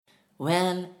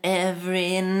Well,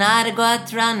 every night I go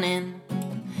out running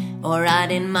or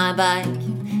riding my bike.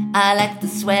 I like the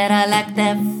sweat, I like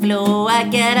the flow I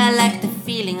get. I like the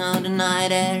feeling of the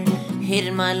night air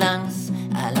hitting my lungs.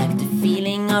 I like the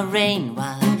feeling of rain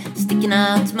while sticking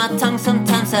out my tongue.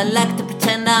 Sometimes I like to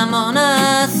pretend I'm on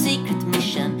a secret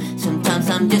mission.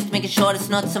 Sometimes I'm just making sure it's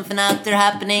not something out there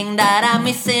happening that I'm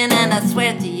missing. And I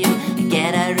swear to you, I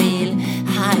get a real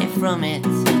high from it.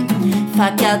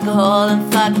 Fuck alcohol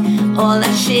and fuck all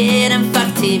that shit and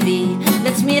fuck TV.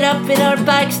 Let's meet up with our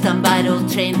bikes down by the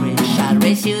old train bridge. I'll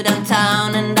race you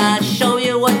downtown and I'll show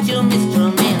you what you missed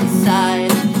from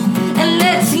inside. And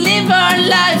let's live our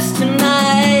lives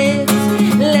tonight.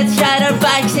 Let's ride our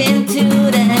bikes into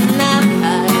the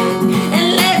night.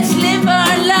 And let's live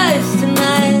our lives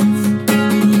tonight.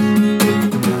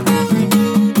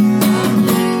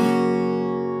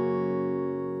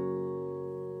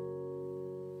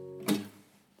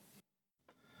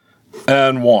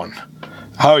 And one.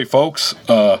 Howdy, folks.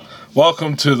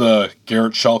 Welcome to the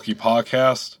Garret Schuelke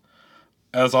podcast.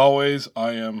 As always,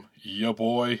 I am your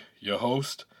boy, your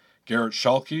host, Garret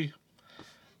Schuelke.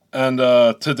 And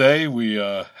today we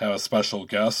have a special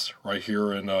guest right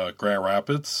here in Grand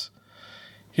Rapids.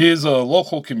 He is a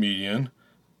local comedian.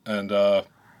 And,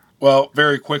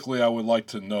 very quickly I would like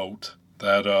to note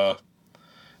that,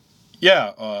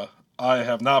 I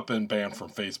have not been banned from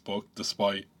Facebook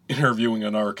despite interviewing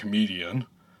another comedian,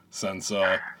 since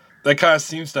that kind of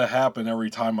seems to happen every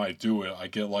time I do it. I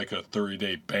get like a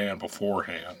 30-day ban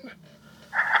beforehand.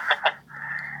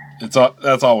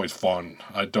 That's always fun.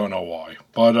 I don't know why,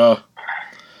 but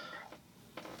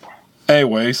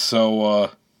anyway,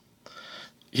 so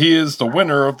he is the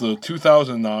winner of the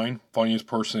 2009 Funniest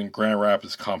Person in Grand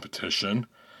Rapids competition,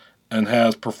 and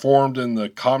has performed in the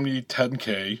Comedy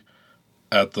 10K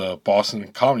at the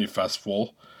Boston Comedy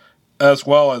Festival, as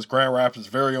well as Grand Rapids'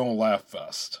 very own Laugh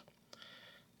Fest.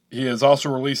 He has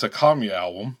also released a comedy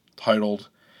album titled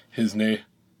His Name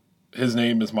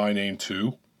Is My Name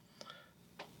Too,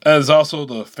 and is also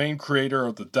the famed creator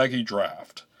of the Degi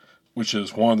draft, which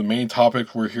is one of the main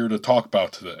topics we're here to talk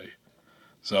about today.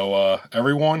 So,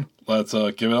 everyone, let's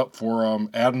give it up for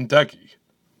Adam Degi.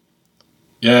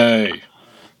 Yay!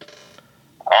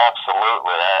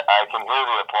 Absolutely. I can hear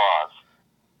the applause.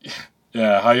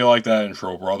 Yeah, how you like that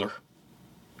intro, brother?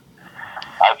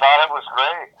 I thought it was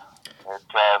great. It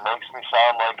makes me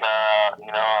sound like,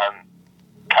 I'm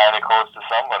kind of close to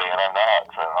somebody, and I'm not,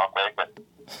 so I'll take it.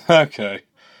 Okay.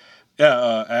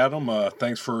 Yeah, Adam,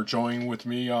 thanks for joining with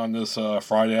me on this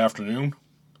Friday afternoon.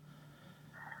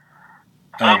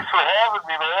 Thanks for having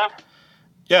me, man.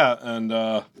 Yeah, and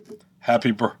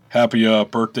happy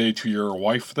birthday to your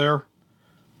wife there.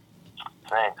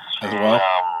 Thanks. As well.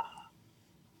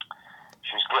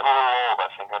 She's getting a little old. I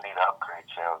think I need to upgrade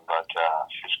soon, but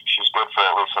she's good for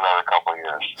at least another couple of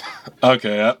years.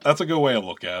 Okay, that's a good way to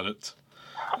look at it.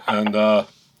 And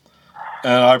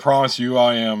I promise you,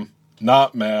 I am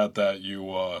not mad that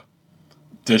you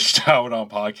dished out on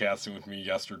podcasting with me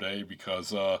yesterday,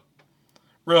 because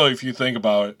really, if you think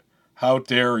about it, how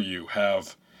dare you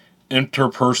have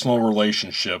interpersonal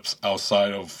relationships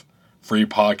outside of free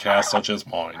podcasts such as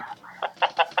mine?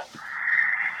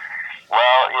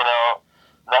 Well,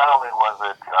 not only was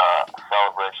it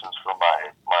celebrations for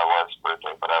my wife's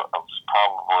birthday, but I was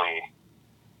probably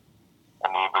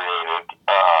inebriated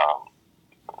on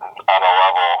a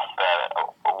level that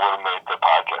would have made the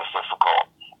podcast difficult.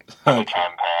 The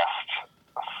time passed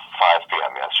 5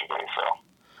 p.m. yesterday,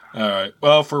 so. All right.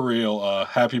 Well, for real,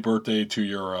 happy birthday to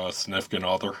your significant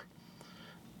other.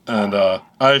 And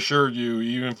I assure you,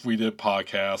 even if we did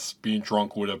podcasts, being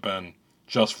drunk would have been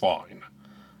just fine.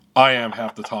 I am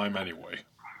half the time anyway.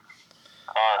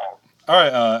 All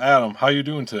right, Adam, how you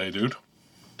doing today, dude?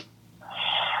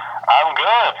 I'm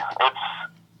good. It's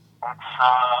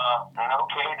an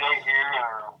okay day here in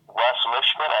West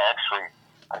Michigan.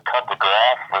 I cut the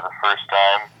grass for the first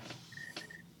time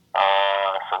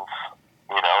since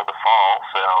the fall.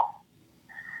 So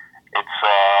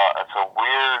it's a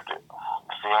weird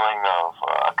feeling of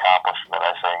accomplishment.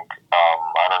 I think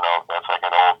I don't know if that's like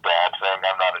an old dad thing.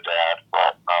 I'm not a dad,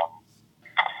 but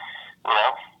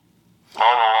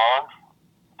mowing the lawn,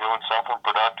 doing something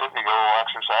productive. You go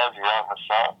exercise, you're out in the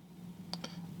sun.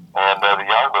 And the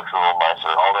yard looks a little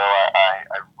nicer, although I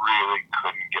really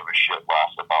couldn't give a shit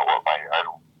less about what my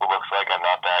yard looks like. I'm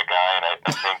not that guy, and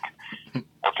I think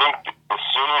as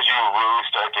soon as you really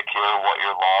start to care what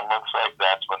your lawn looks like,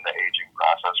 that's when the aging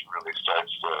process really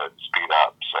starts to speed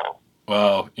up. So.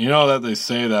 Well, you know that they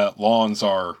say that lawns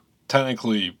are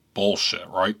technically bullshit,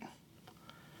 right?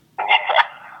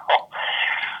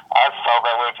 I've felt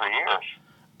that way for years.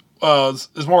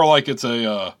 It's more like it's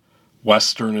a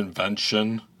Western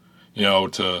invention,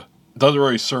 doesn't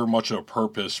really serve much of a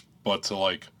purpose, but to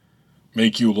like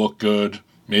make you look good,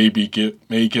 may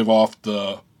give off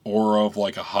the aura of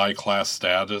like a high class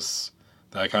status,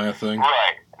 that kind of thing.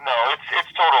 Right. No,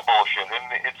 it's total bullshit,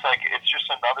 and it's just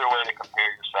another way to compare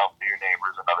yourself to your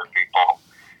neighbors and other people.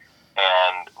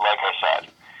 And like I said,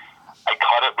 I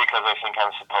cut it because I think I'm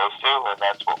supposed to, and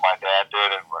that's what my dad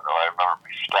did, and what I remember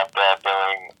my stepdad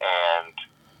doing. And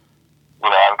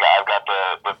I've got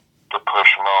the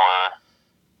push mower.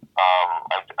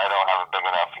 I don't have a big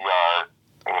enough yard,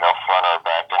 front or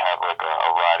back to have like a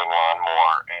riding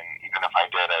lawnmower. And even if I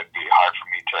did, it'd be hard for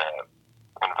me to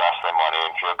invest the money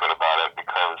and feel good about it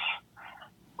because,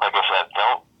 like I said,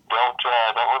 don't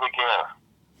really care.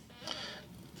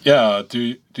 Yeah.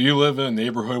 Do you live in a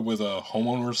neighborhood with a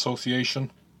homeowner association?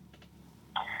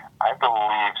 I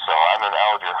believe so. I'm in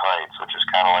Alger Heights, which is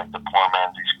kind of like the poor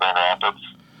man's East Grand Rapids.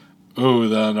 Ooh,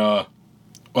 then,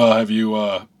 have you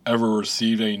ever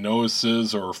received any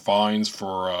notices or fines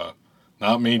for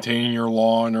not maintaining your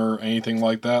lawn or anything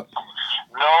like that?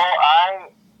 No,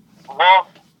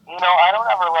 I don't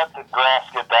ever let the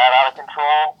grass get that out of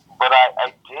control, but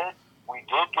we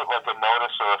did get like a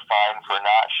notice or a fine for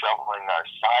not shoveling our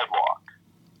sidewalk.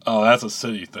 Oh, that's a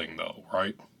city thing though,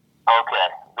 right? Okay,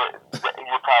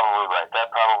 you're probably right.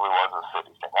 That probably was a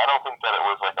city thing. I don't think that it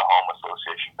was like a home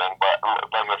association thing, but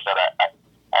like I said, I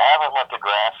haven't let the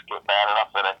grass get bad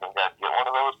enough that I think I'd get one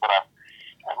of those, but I'm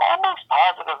almost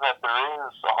positive that there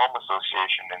is a home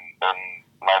association in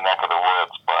my neck of the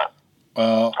woods, but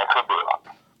I could be wrong.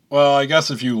 Well, I guess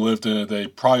if you lived in it, they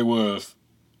probably would have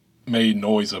made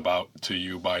noise to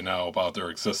you by now about their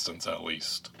existence, at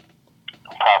least.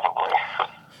 Probably.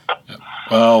 Yeah.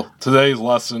 Well, today's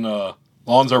lesson,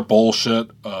 lawns are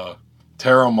bullshit.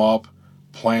 Tear them up.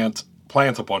 Plant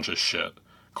a bunch of shit.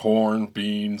 Corn,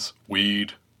 beans,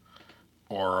 weed,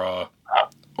 or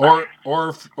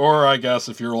I guess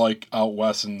if you're like out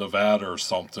west in Nevada or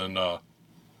something,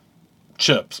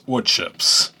 wood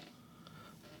chips.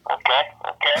 Okay.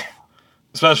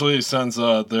 Especially since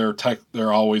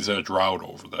they're always in a drought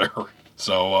over there.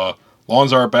 So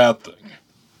lawns are a bad thing.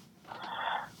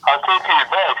 I'll take your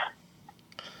advice.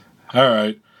 All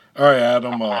right,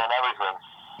 Adam. All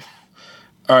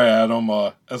right, Adam.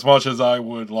 As much as I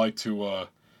would like to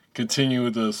continue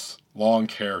this lawn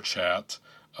care chat,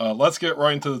 let's get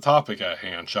right into the topic at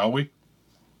hand, shall we?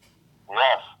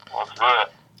 Yes, let's do it.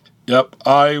 Yep,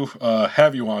 I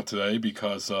have you on today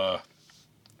because,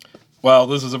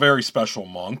 this is a very special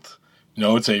month.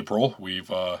 It's April.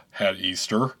 We've had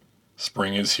Easter.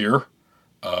 Spring is here.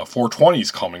 420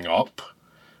 is coming up,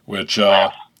 which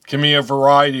can mean a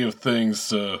variety of things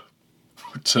to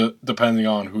depending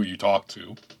on who you talk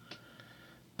to.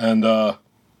 And,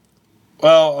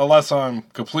 unless I'm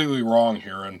completely wrong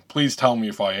here, and please tell me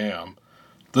if I am,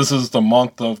 this is the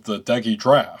month of the Degi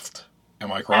draft.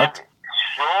 Am I correct?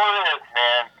 Sure is,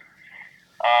 man.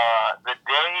 The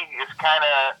day is kind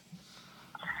of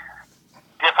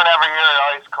different every year. It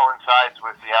always coincides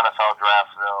with the NFL draft,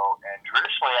 though. And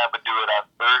traditionally, I would do it on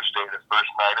Thursday, the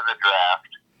first night of the draft.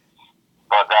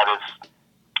 But that is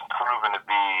proven to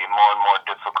be more and more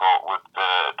difficult with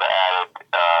the added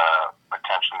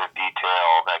attention to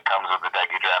detail that comes with the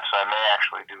Degi draft. So I may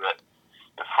actually do it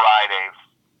the Friday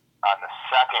on the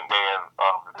second day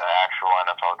of the actual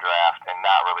NFL draft and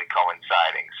not really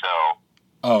coinciding. So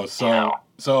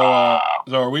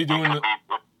are we doing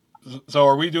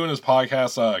are we doing this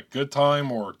podcast at a good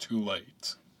time or too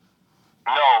late?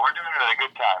 No, we're doing it at a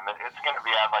good time. It's going to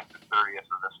be on like the 30th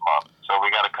of this month, so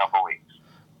we got a couple weeks.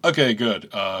 Okay,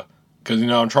 good. Because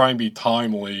I'm trying to be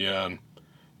timely and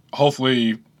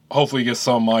hopefully get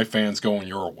some of my fans going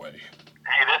your way.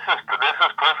 Hey, this is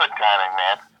perfect timing,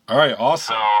 man. All right,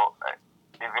 awesome. So,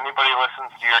 if anybody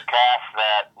listens to your cast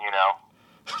that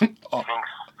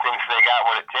thinks they got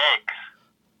what it takes,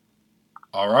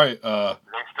 all right.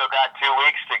 They still got 2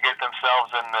 weeks to get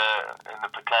themselves in the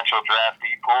potential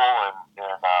draftee pool and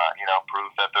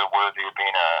prove that they're worthy of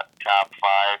being a top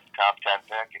 5, top 10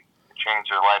 pick and change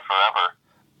their life forever.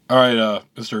 All right,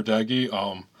 Mr. Degi.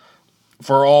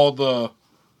 For all the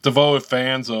devoted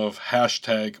fans of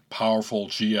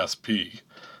 #PowerfulGSP,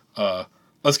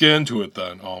 let's get into it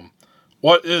then.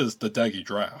 What is the Degi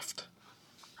draft?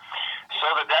 So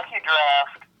the Degi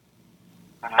draft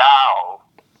now,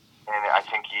 in I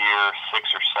think year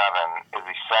 6 or 7, is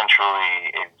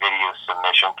essentially a video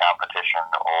submission competition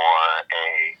or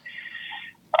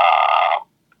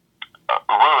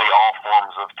really all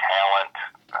forms of talent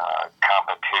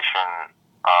competition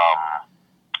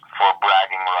for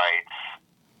bragging rights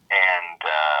and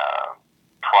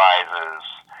prizes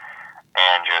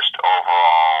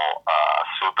overall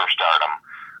superstardom.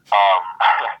 Um,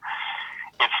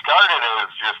 it started as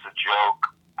just a joke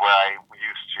where I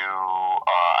used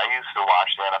to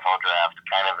watch the NFL draft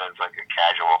kind of as like a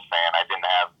casual fan. I didn't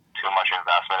have too much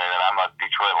investment in it. I'm a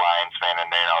Detroit Lions fan, and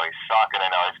they always suck, and they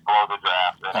always blow the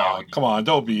draft. Come on,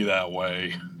 don't be that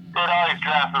way. They'd always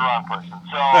draft the wrong person.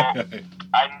 So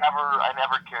I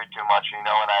never cared too much, and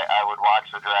I would watch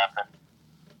the draft, and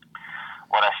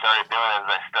what I started doing is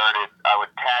I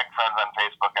would tag friends on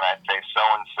Facebook, and I'd say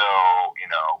so-and-so,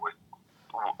 with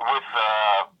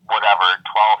whatever,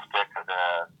 12th pick of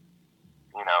the,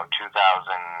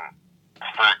 2013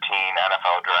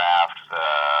 NFL draft,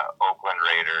 Oakland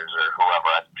Raiders or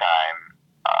whoever at the time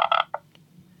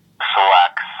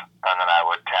selects, and then I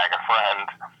would tag a friend,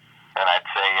 and I'd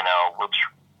say,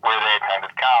 where they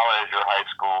attended college or high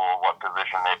school, what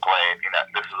position they played.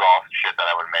 This is all shit that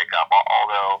I would make up,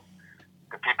 although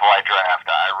the people I draft,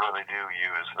 I really do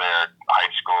use their high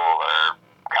school or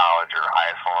college or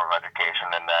highest form of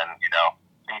education, and then,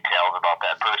 details about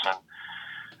that person.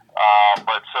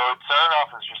 But so it started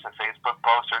off as just a Facebook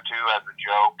post or two as a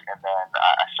joke, and then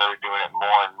I started doing it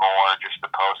more and more, just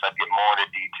to post. I'd get more into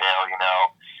detail,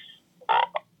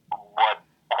 what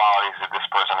qualities did this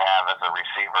person have as a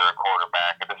receiver or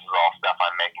quarterback, and this is all stuff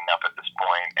I'm making up at this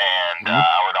point. And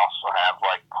I would also have,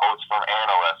 like, posts from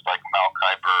analysts like Mel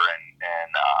Kiper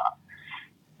and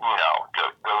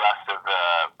the rest of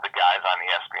the guys on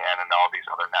ESPN and all these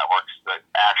other networks, the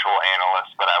actual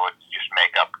analysts, but I would just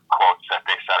make up quotes that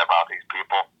they said about these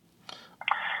people.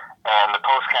 And the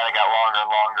post kind of got longer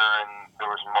and longer, and there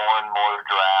was more and more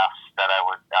drafts that I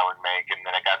would make, and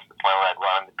then it got to the point where I'd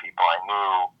run into people I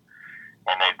knew,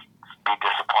 and they'd be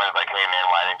disappointed, like, hey man,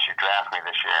 why didn't you draft me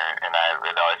this year? And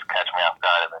it'd always catch me off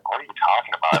guard. I'd be like, what are you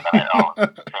talking about? And then I know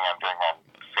the thing I'm doing on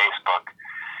Facebook.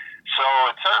 So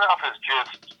it started off as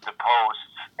just the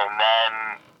posts, and then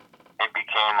it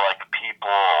became like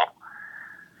people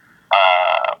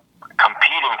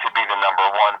competing to be the number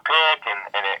one pick,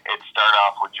 and it started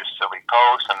off with just silly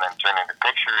posts, and then turned into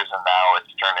pictures, and now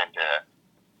it's turned into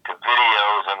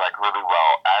videos, and like really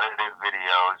well edited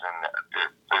videos, and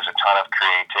there's a ton of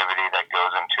creativity that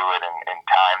goes into it, and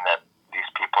time that these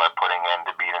people are putting in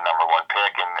to be the number one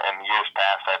pick. And years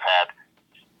past, I've had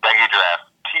Degi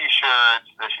Draft T-shirts.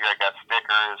 This year I got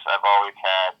stickers. I've always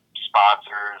had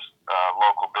sponsors,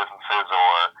 local businesses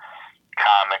or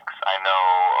comics I know,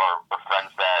 or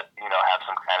friends that have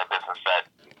some kind of business that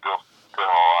will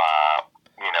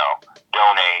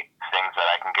donate things that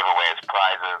I can give away as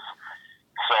prizes.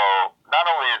 So not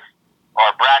only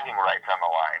are bragging rights on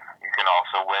the line, you can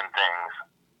also win things,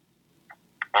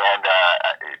 and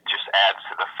it just adds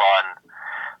to the fun.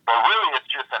 But really, it's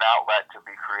just an outlet to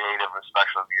be creative,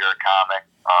 especially if you're a comic.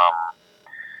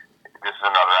 This is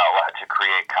another outlet to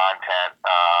create content.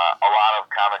 A lot of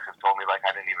comics have told me, like,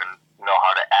 I didn't even know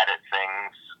how to edit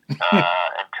things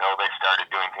until they started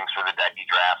doing things for the Degi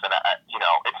Draft, and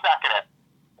it's not gonna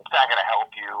help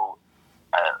you,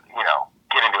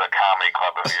 get into a comedy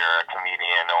club if you're a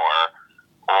comedian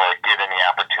or get any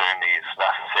opportunities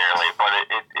necessarily. But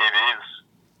it is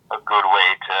a good way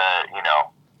to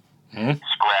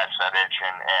scratch that itch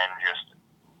and just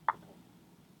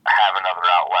have another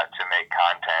outlet to make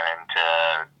content and to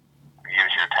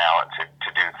use your talent to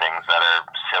do things that are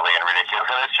silly and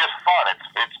ridiculous. And it's just fun.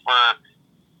 It's for,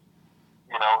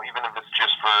 even if it's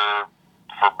just for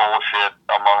bullshit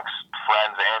amongst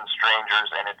friends and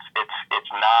strangers, and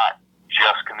it's not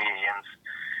just comedians.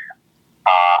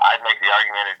 I'd make the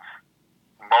argument it's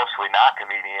mostly not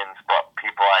comedians, but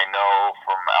people I know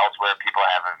from elsewhere, people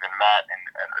I haven't even met, and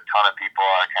a ton of people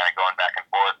are kind of going back and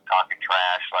forth, talking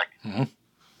trash, like, in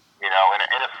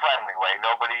a friendly way.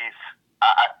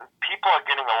 People are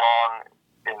getting along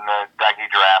in the Degi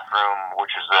Draft Room,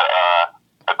 which is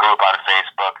a group on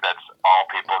Facebook that's all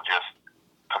people just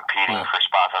competing for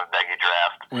spots on the Degi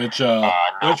Draft.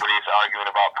 Nobody's arguing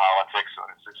about politics, so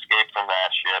it's escape from that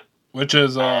shit. Which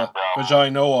I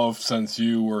know of, since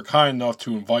you were kind enough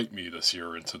to invite me this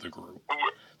year into the group.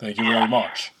 Thank you very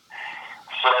much.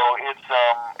 So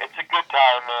it's a good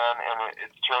time, man, and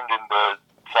it's turned into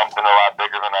something a lot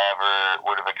bigger than I ever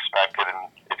would have expected,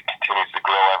 and it continues to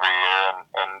grow every year.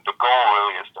 And the goal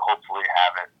really is to hopefully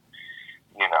have it,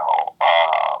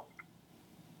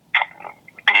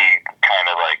 be kind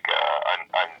of like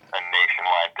a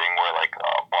nationwide thing where like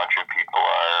a bunch of people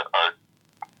are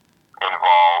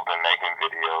involved in making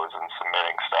videos and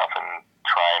submitting stuff and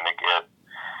trying to get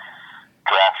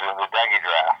drafted in the Degi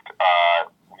Draft.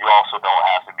 You also don't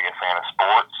have to be a fan of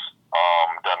sports.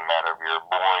 Doesn't matter if you're a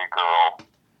boy, girl,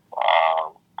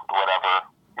 whatever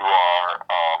you are.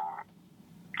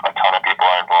 A ton of people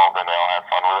are involved and they all have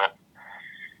fun with it.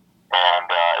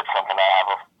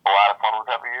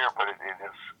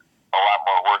 is a lot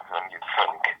more work than you'd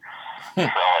think. So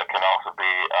it can also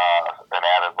be an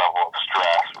added level of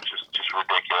stress, which is just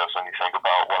ridiculous when you think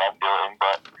about what I'm doing.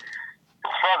 But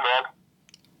it's fun, man.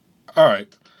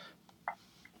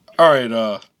 All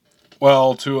right.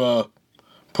 Well, to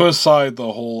put aside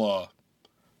the whole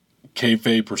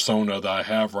kayfabe persona that I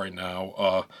have right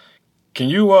now, can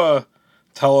you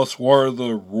tell us what are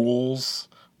the rules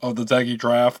of the Degi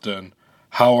draft and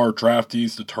how are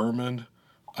draftees determined?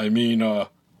 I mean,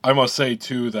 I must say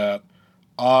too that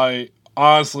I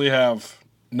honestly have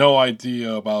no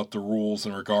idea about the rules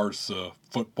in regards to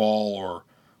football or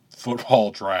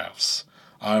football drafts.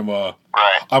 I'm more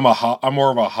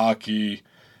of a hockey,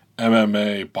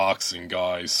 MMA, boxing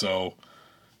guy. So,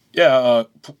 yeah,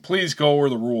 please go over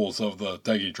the rules of the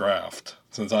Degi draft,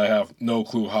 since I have no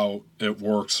clue how it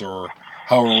works or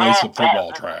how it relates to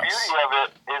football drafts. The beauty of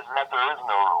it is that there is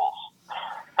no rules.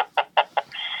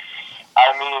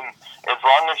 I mean, as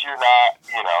long as you're not,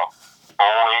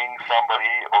 bullying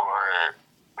somebody or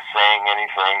saying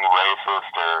anything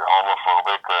racist or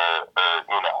homophobic or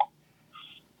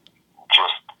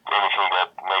just anything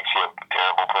that makes you a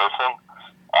terrible person,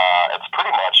 it's pretty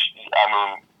much, I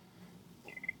mean,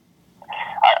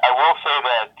 I will say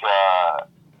that,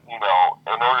 in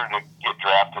order to get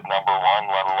drafted number one,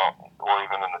 let alone, or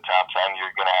even in the top 10,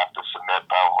 you're going to have to submit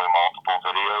probably multiple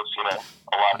videos.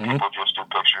 A lot of people just do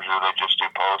pictures or they just do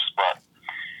posts, but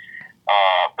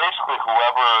basically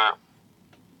whoever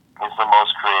is the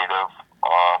most creative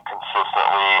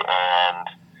consistently and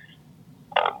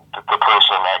the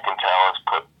person I can tell has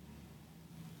put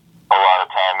a lot of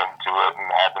time into it and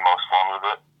had the most fun with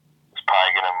it is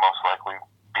probably going to most likely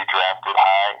be drafted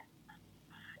high.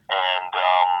 And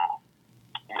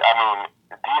I mean,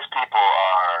 these people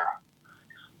are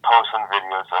posting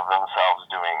videos of themselves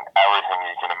doing everything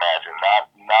you can imagine,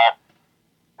 not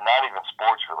even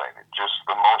sports related, just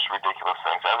the most ridiculous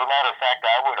things. As a matter of fact,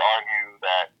 I would argue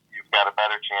that you've got a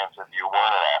better chance if you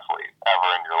weren't an athlete ever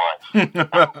in your life.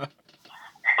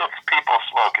 It's people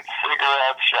smoking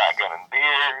cigarettes, shotgunning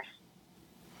beers,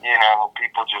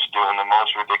 people just doing the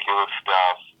most ridiculous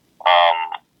stuff,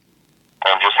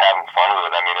 and just having fun with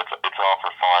it. I mean, it's all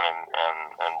for fun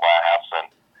and laughs, and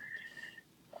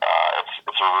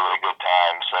it's a really good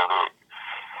time. So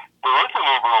there isn't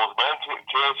any rules, man. To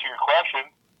answer your question,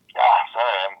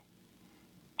 sorry,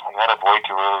 I got up way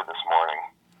too early this morning,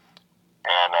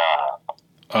 and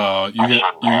you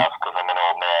because I'm an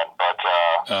old man. But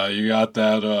you got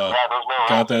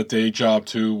that day job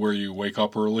too, where you wake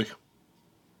up early.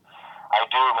 I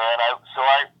do, man.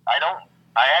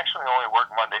 I actually only work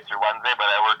Monday through Wednesday, but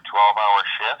I work 12-hour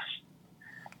shifts.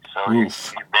 So you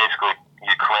basically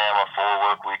cram a full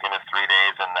work week into 3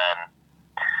 days, and then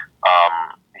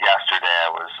yesterday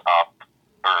I was up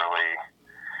early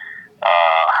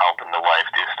helping the wife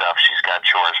do stuff. She's got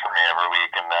chores for me every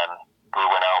week, and then we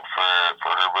went out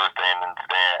for her birthday, and then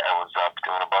today I was up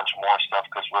doing a bunch more stuff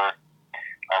because my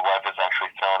wife is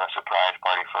actually throwing a surprise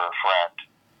party for a friend,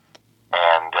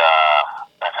 and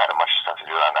I've had a bunch of stuff to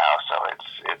do around the house, so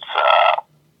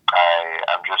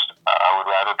I would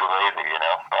rather be lazy,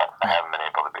 but I haven't been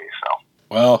able to be, so.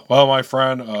 Well, my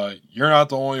friend, you're not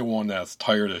the only one that's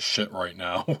tired as shit right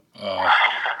now.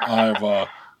 I've,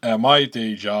 at my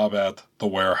day job at the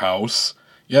warehouse,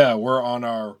 we're on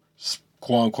our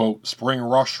quote-unquote spring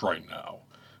rush right now,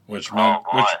 which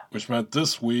meant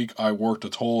this week I worked a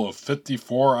total of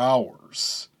 54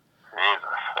 hours. Jesus,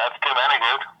 that's too many,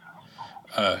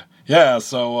 dude.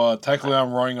 So technically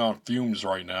I'm running on fumes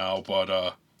right now,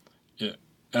 but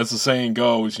as the saying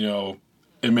goes,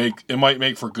 it might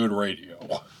make for good radio.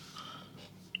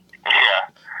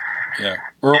 Yeah.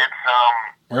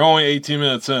 We're only 18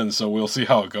 minutes in, so we'll see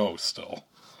how it goes still.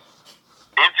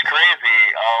 It's crazy.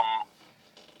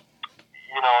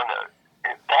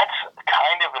 That's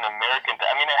kind of an American thing.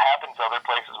 I mean, it happens other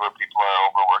places where people are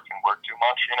overworked and work too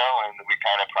much, and we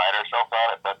kind of pride ourselves on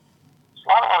it, but there's a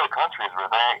lot of other countries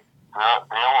where they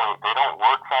don't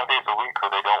work 5 days a week, or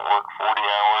they don't work 40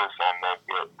 hours, and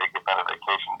they get better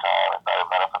vacation time and better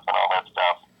benefits and all that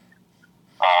stuff.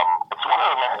 It's one of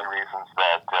the many reasons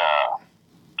that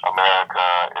America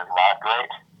is not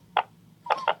great.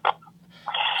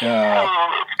 Yeah. I mean,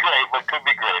 it's great, but could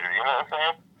be greater. You know what I'm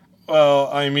saying? Well,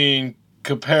 I mean,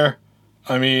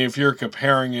 if you're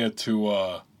comparing it to,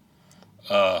 I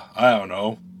don't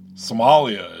know,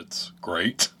 Somalia, it's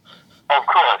great. Of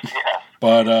course, yes.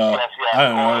 But, yes. I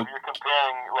don't know. If you're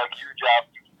comparing, your job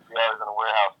 3 hours in a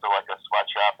warehouse to, a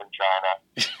sweatshop in China,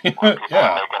 where people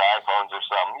are making iPhones or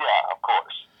something, yeah, of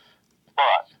course.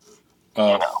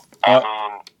 But, I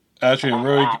mean... Actually, we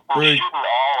shouldn't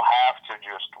all have to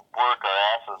just work our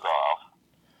asses off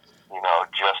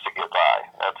just to get by.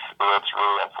 That's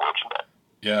really unfortunate.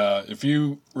 Yeah, if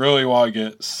you really want to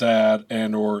get sad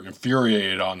and or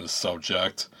infuriated on this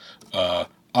subject, I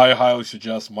highly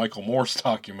suggest Michael Moore's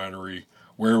documentary,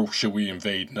 Where Should We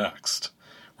Invade Next?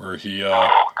 Where he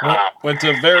went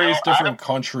to various different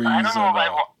countries. I don't know if I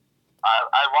watched,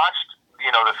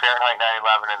 the Fahrenheit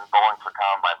 9/11 and Bowling for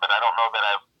Columbine, but I don't know that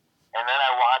and then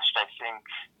I watched, I think,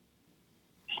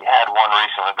 he had one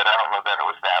recently, but I don't know that it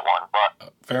was that one.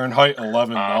 But Fahrenheit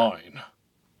 11/9.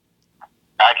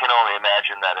 I can only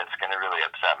imagine that it's going to really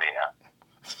upset me, yeah.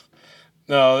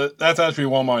 No, that's actually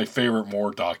one of my favorite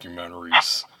Moore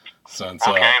documentaries. Since,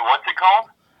 okay, what's it called?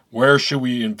 Where Should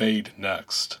We Invade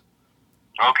Next?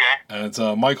 Okay. And it's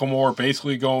Michael Moore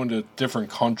basically going to different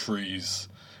countries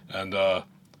and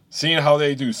seeing how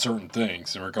they do certain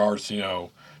things in regards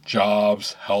to,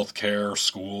 jobs, healthcare,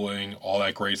 schooling, all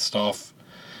that great stuff,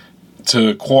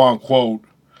 to quote-unquote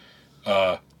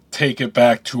take it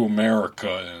back to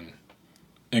America and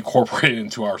incorporate it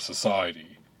into our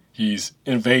society. He's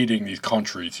invading these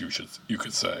countries, you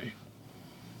could say.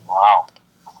 Wow.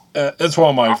 It's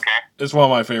one of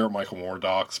my favorite Michael Moore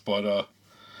docs, but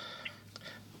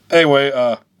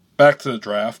anyway, back to the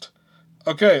draft.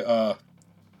 Okay,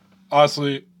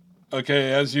 honestly,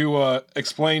 as you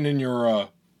explained in your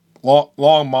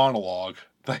long monologue,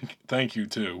 thank you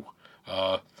too.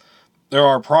 There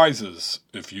are prizes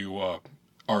if you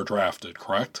are drafted,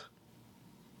 correct?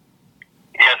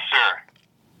 Yes, sir.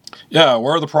 Yeah,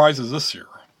 where are the prizes this year?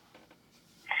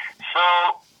 So,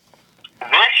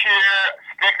 this year,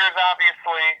 stickers,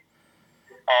 obviously.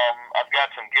 I've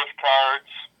got some gift cards.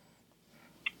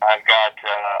 I've got,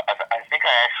 I think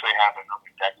I actually have another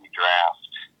Degi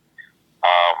draft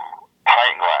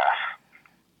pint glass.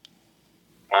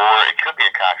 Or it could be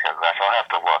a cocktail glass. I'll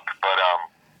have to look. But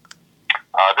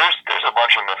there's a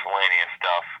bunch of miscellaneous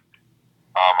stuff.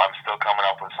 I'm still coming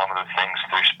up with some of the things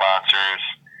through sponsors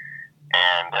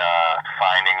and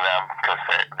finding them because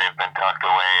they've been tucked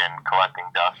away and collecting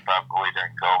dust probably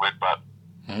during COVID. But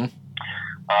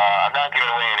I'm not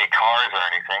giving away any cars or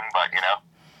anything, but enough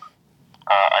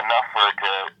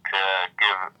to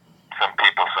give some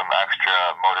people some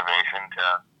extra motivation to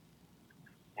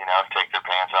take their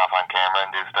pants off on camera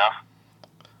and do stuff.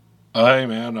 Hey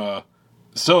man,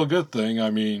 still a good thing. I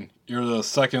mean, you're the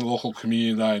second local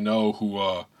comedian that I know who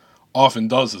often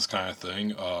does this kind of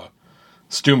thing.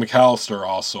 Stu McAllister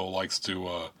also likes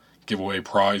to give away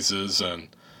prizes and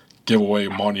give away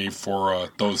money for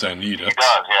those that need it. He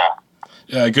does, yeah.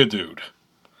 Yeah, good dude.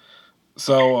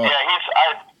 So yeah,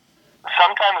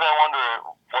 sometimes I wonder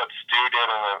what Stu did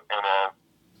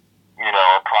in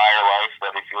a prior life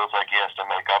that he feels like he has to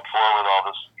make up for with all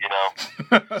this,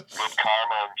 good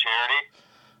karma and charity.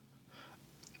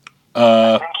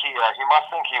 I think he must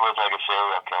think he was like a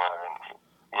serial killer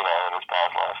in his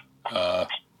past life.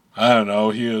 I don't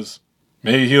know.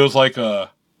 Maybe he was like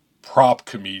a prop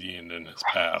comedian in his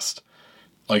past,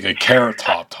 like a Carrot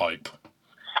Top type.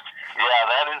 Yeah,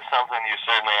 that is something you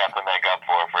certainly have to make up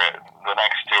for the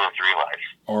next 2 or 3 lives.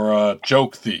 Or a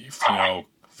joke thief,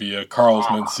 via Carlos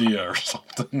Mencia or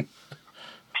something.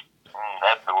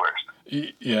 That's the worst.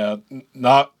 Yeah,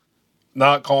 not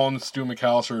calling Stu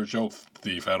McAllister a joke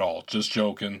thief at all. Just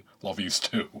joking. Love you,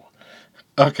 Stu.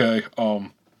 Okay,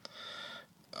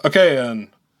 and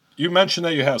you mentioned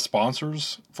that you have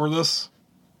sponsors for this?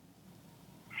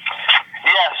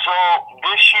 Yeah, so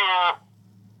this year,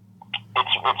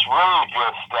 it's really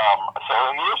just, so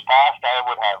in years past, I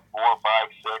would have 4,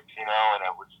 5, 6, and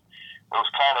it was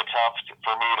kind of tough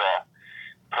for me to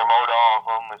promote all of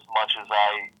them as much as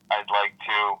I'd like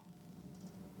to,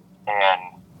 and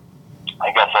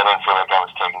I guess I didn't feel like I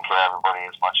was taking care of everybody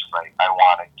as much as I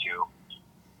wanted to.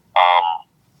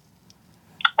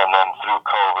 And then through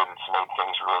COVID, it's made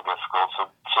things really difficult.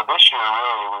 So this year,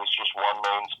 really, it was just one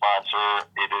main sponsor.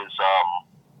 It is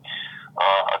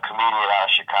a comedian out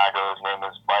of Chicago. His name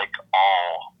is Mike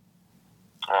All,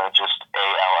 just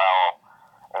ALL,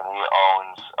 and he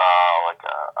owns like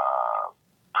a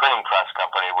printing press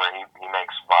company where he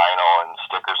makes vinyl and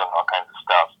stickers and all kinds of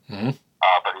stuff. Mm-hmm.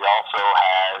 But he also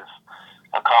has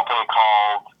a company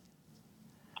called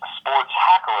Sports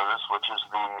Hecklers, which is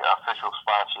the official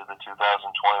sponsor of the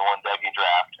 2021 Degi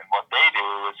Draft. And what they do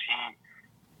is he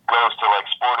goes to like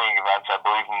sporting events, I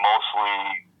believe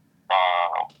mostly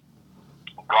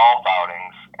golf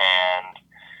outings, and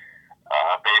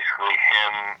basically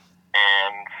him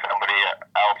and somebody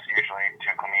else, usually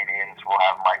 2 comedians, will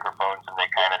have microphones and they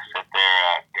kind of sit there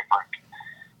at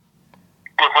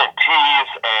different tees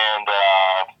and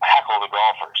heckle the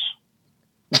golfers.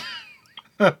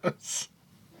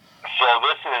 So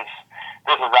this is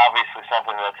obviously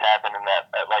something that's happened at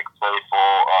like places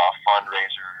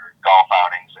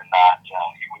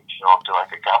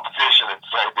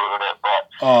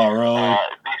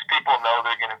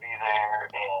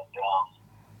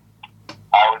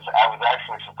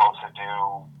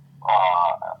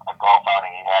a golf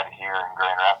outing he had here in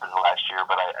Grand Rapids last year,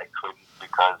 but I couldn't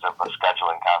because of a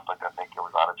scheduling conflict. I think it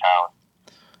was out of town.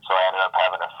 So I ended up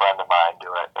having a friend of mine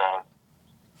do it. And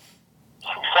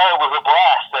he said it was a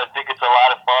blast. I think it's a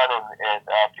lot of fun, and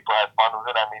people had fun with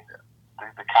it. I mean,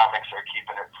 the comics are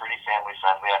keeping it pretty family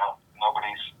friendly.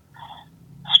 Nobody's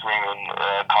screaming,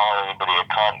 calling anybody a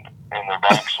cunt in their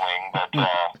backswing, but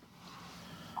they're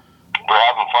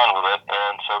having fun with it.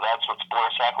 And so that's what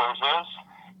Sports Hecklers is.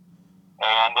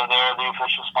 And they're the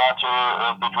official sponsor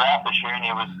of the draft this year, and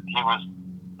he was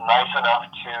nice enough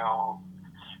to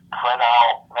print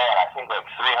out, I think like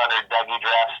 300 Degi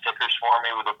draft stickers for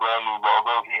me with a brand new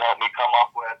logo he helped me come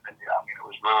up with. And it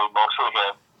was really mostly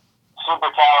him.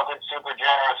 Super talented, super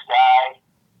generous guy,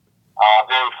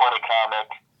 very funny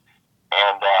comic,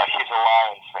 and he's a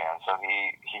Lions fan, so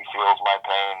he feels my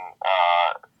pain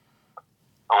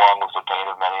along with the pain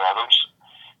of many others.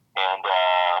 And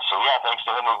so thanks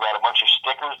to him, we've got a bunch of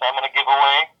stickers I'm going to give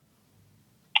away,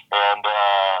 and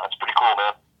it's pretty cool,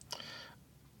 man.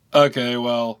 Okay,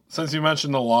 well, since you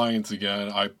mentioned the Lions again,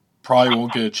 I probably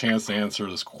won't get a chance to ask you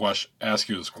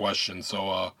this question,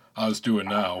 so I'll just do it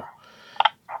now.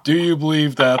 Do you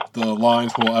believe that the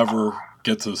Lions will ever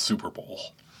get to the Super Bowl?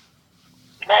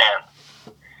 Man,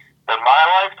 in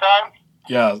my lifetime?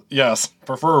 Yeah, yes,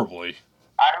 preferably.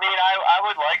 I mean, I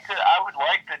would like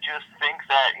to just think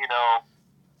that,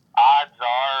 odds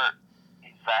are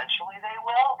eventually they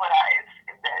will, but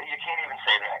you can't even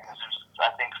say that because there's, I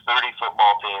think, 30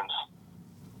 football teams,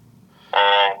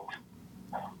 and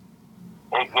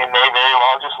it may very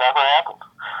well just never happen.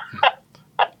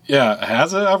 Yeah,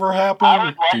 has it ever happened? I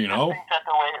would like Do you know? to think that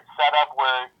the way it's set up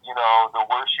where, the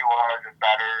worse you are, the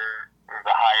better, or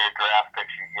the higher draft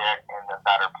picks you get, and the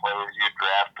better players you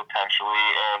draft potentially,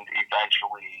 and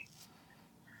eventually,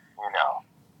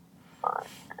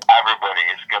 everybody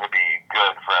is going to be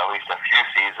good for at least a few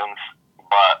seasons.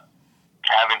 But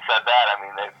having said that, I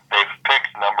mean, they've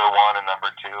picked number one and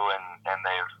number two, and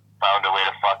they've found a way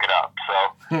to fuck it up. So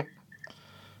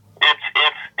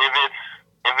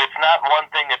if it's not one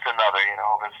thing, it's another.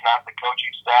 If it's not the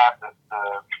coaching staff, the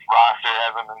roster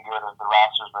hasn't been good. If the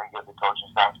roster's been good, the coaching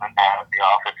staff's been bad. If the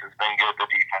offense has been good, the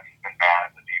defense has been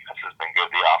bad. If the defense has been good,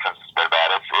 the offense has been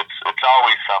bad. It's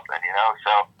always something,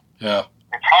 So yeah,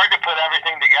 it's hard to put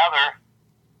everything together.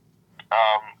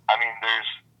 I mean, there's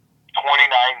 29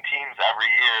 teams every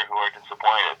year who are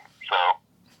disappointed. So,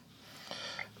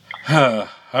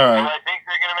 all right. do I think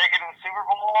they're going to make it in the Super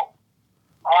Bowl?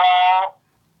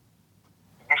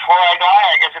 Before I die,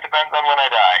 I guess it depends on when I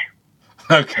die.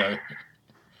 Okay.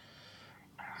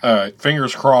 All right.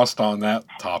 Fingers crossed on that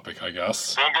topic, I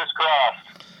guess. Fingers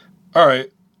crossed. All right.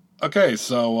 Okay.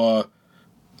 So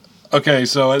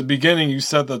at the beginning, you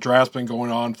said the draft's been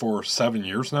going on for 7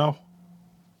 years now.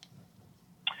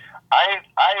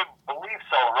 I believe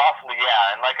so, roughly,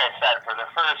 yeah. And like I said, for the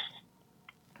first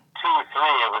 2 or 3,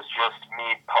 it was just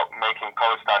me making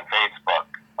posts on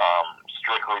Facebook,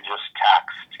 strictly just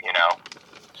text,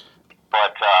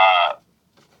 But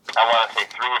I want to say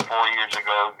 3 or 4 years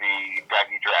ago, the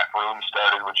Degi Draft Room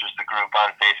started, which is the group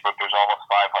on Facebook. There's almost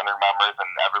 500 members,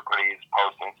 and everybody is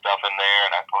posting stuff in there,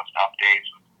 and I post updates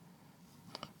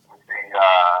with the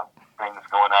things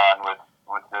going on with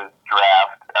the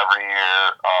draft every year.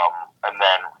 And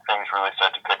then things really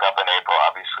start to pick up in April,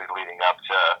 obviously leading up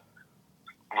to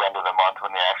the end of the month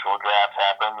when the actual draft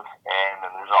happens. And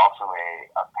then there's also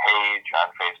a page on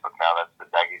Facebook now, that's the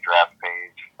Degi Draft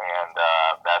page, and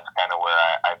that's kind of where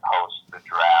I post the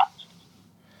draft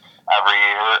every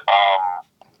year.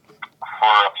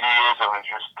 For a few years, it was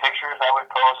just pictures I would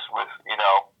post with,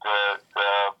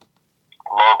 the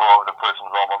logo of the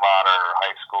person's alma mater or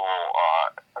high school,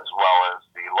 as well as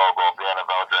the logo of the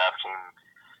NFL draft team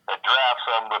that drafts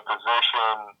them, the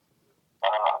position,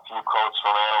 a few quotes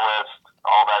from analysts,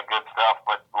 all that good stuff.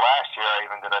 But last year, I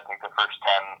even did, I think, the first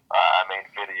 10. I made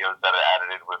videos that I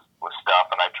edited with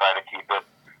stuff, and I try to keep it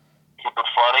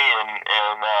funny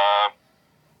and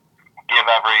give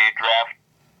every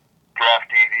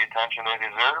draftee the attention they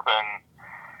deserve. And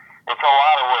it's a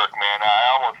lot of work, man.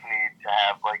 I almost need to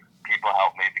have people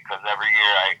help me because every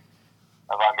year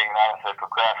if I'm being honest, I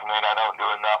procrastinate. I don't do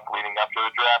enough leading up to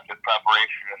the draft in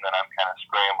preparation, and then I'm kind of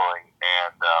scrambling.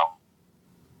 And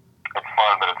it's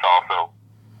fun, but it's also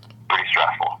pretty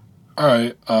stressful. All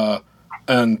right.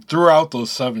 And throughout those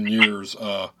 7 years,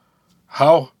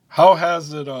 how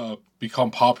has it become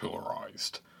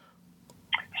popularized?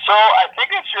 So I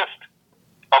think it's just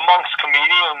amongst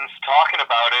comedians talking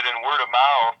about it and word of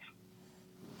mouth.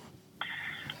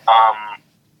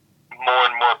 More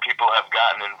and more people have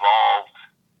gotten involved,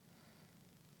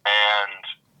 and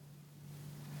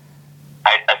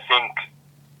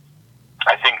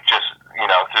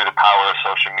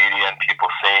social media and people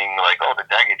seeing like, oh, the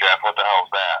Degi draft, what the hell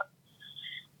is that?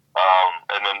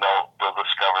 And then they'll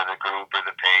discover the group or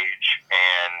the page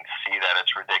and see that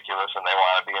it's ridiculous and they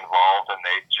want to be involved and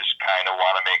they just kind of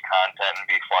want to make content and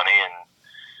be funny and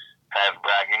have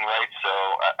bragging rights. So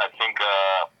I think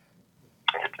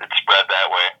it spread that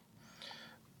way.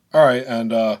 All right,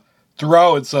 and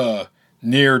throughout its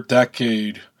near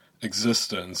decade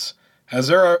existence, has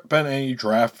there been any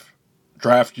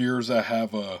draft years that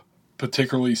have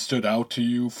particularly stood out to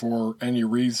you for any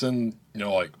reason? You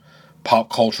know, like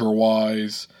pop culture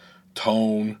wise,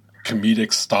 tone, comedic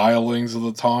stylings of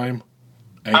the time,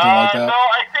 anything like that? No,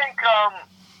 I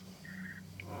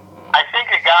think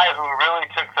a guy who really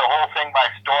took the whole thing by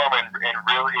storm and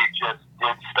really just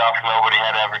did stuff nobody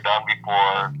had ever done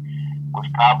before was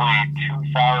probably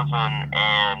 2019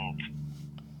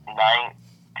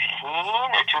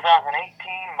 or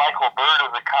 2018. Michael Bird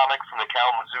was a comic from the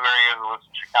Kalamazoo area who lives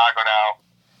in Chicago now,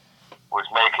 was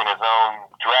making his own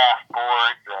draft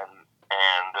boards and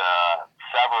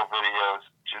several videos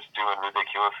just doing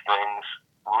ridiculous things,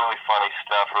 really funny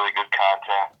stuff, really good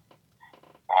content.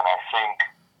 And I think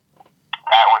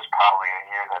that was probably a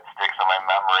year that sticks in my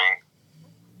memory,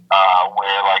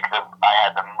 where like I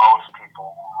had the most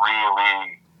people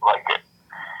really like it,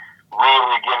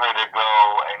 really giving it a go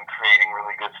and creating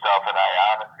really good stuff. And I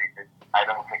honestly I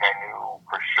don't think I knew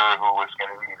for sure who was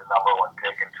going to be the number one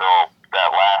pick until that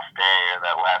last day or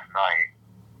that last night.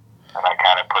 And I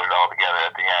kind of put it all together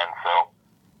at the end. So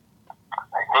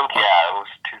I think, it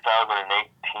was 2018,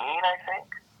 I think.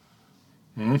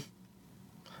 Mm-hmm.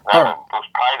 That was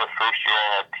probably the first year I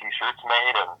had T-shirts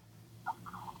made, and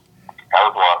that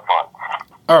was a lot of fun.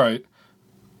 All right.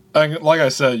 And like I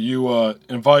said, you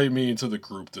invited me into the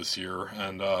group this year,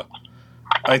 and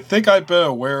I think I've been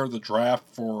aware of the draft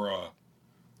for,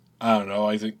 I don't know,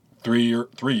 I think 3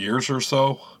 years or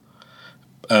so.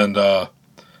 And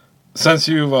since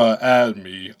you've added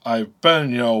me, I've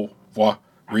been,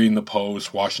 reading the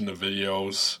posts, watching the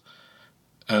videos,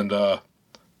 and I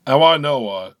want to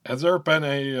know, has there been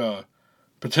a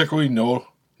particularly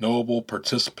notable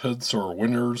participants or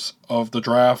winners of the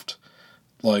draft?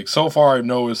 Like, so far I've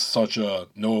noticed such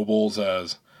notables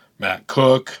as Matt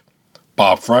Cook,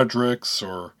 Bob Fredericks,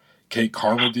 or Kate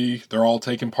Carmody. They're all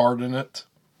taking part in it.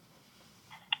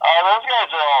 Those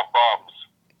guys are all bums.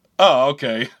 Oh,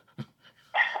 okay.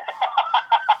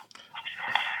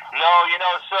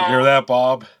 No, so... You hear that,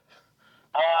 Bob?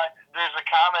 There's a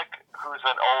comic who's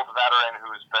an old veteran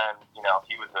who's been,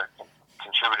 he was a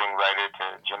contributing writer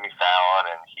to Jimmy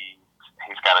Fallon, and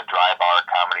he's got a dry bar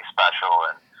comedy special,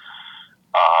 and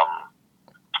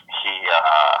he's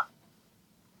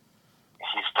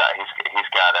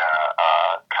got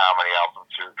a comedy album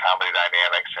through Comedy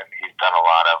Dynamics, and he's done a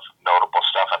lot of notable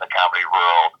stuff in the comedy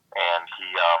world, and he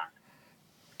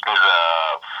is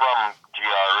from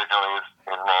GR originally.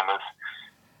 His name is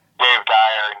Dave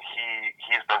Dyer, and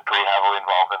he's been pretty heavily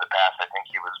involved in the past. I think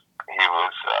he was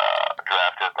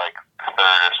drafted like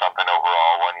third or something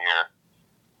overall one year.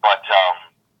 But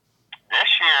this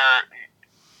year,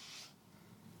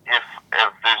 if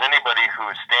there's anybody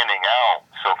who's standing out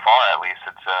so far, at least,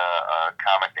 it's a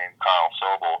comic named Carl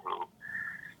Sobel, who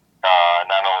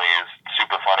not only is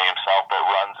super funny himself, but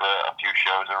runs a few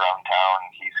shows around town.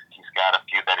 He's got a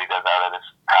few that he does out of his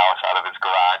house, out of his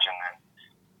garage, and then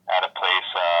at a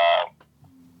place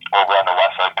over on the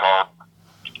west side called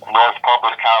North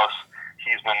Public House.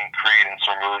 He's been creating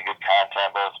some really good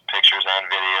content, both pictures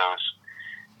and videos,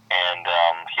 and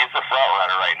he's the front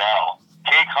runner right now.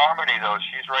 Kate Carmody, though,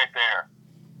 she's right there.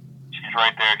 She's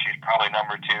probably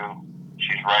number 2.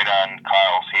 She's right on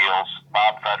Carl's heels.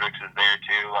 Bob Fredericks is there,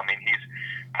 too. I mean,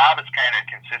 Bob has kind of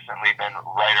consistently been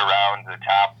right around the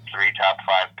top 3, top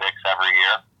 5 picks every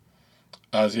year.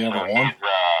 Has he ever won?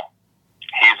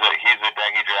 He's a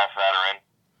Degi draft veteran.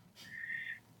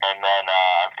 And then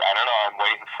I don't know. I'm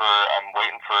waiting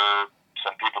for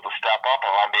some people to step up.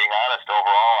 If I'm being honest,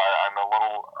 overall, I'm a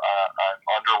little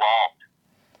underwhelmed.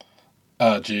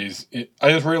 Geez,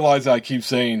 I just realized I keep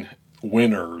saying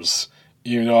winners,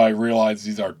 even though I realize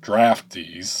these are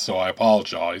draftees. So I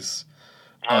apologize.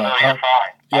 No, you're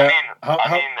fine. Yeah,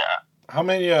 how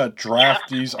many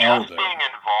draftees are there? Being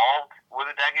involved with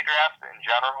a Degi draft in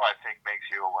general, I think, makes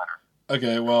you a winner.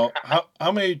 Okay, well,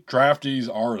 how many draftees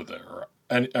are there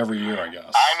every year, I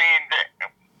guess? I mean,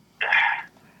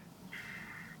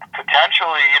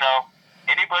 potentially,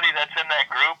 anybody that's in that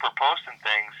group or posting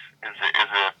things is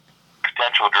a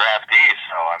potential draftee.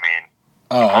 So, I mean,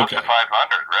 close to 500,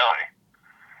 really.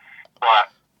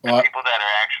 But the people that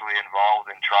are actually involved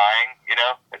in trying,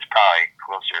 it's probably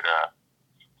closer to,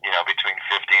 between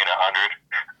 50 and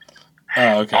 100.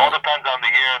 Oh, okay. All depends on the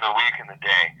year, the week, and the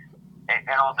day.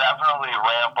 It'll definitely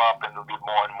ramp up, and there'll be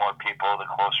more and more people the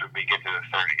closer we get to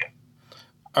the 30th.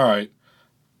 All right.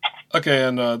 Okay,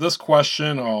 and this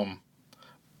question,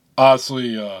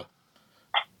 honestly,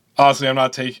 I'm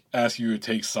not asking you to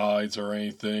take sides or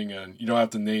anything, and you don't have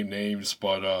to name names,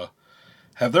 but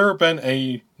have there been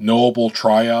any knowable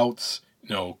tryouts,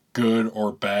 good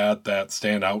or bad, that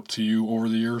stand out to you over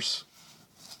the years?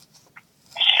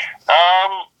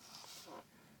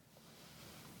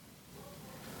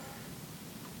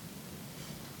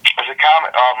 There's a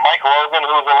comic, Mike Logan,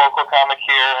 who's a local comic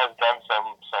here, has done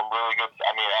some really good,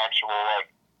 actual,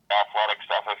 athletic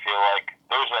stuff, I feel like.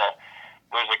 There's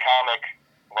a comic,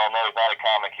 well, no, he's not a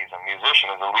comic, he's a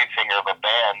musician, he's a lead singer of a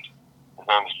band. His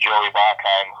name's Joey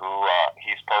Bachheim, who,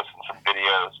 he's posting some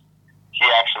videos. He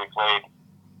actually played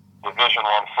Division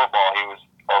I football. He was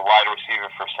a wide receiver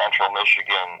for Central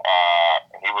Michigan.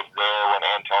 He was there when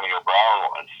Antonio Brown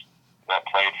was, that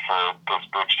played for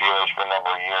Pittsburgh Steelers for a number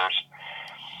of years.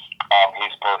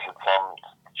 He's posted some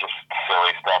just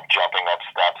silly stuff, jumping up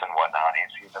steps and whatnot.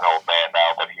 He's an old man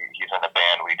now, but he's in a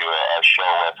band we do a show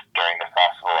with during the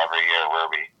festival every year where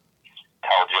we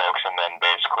tell jokes and then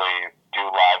basically do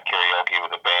live karaoke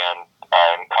with a band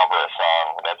and cover a song.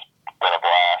 That's been a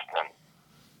blast. And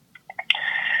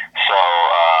so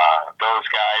those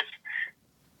guys,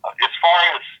 as far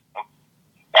as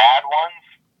bad ones,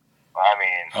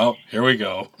 oh, here we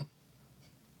go.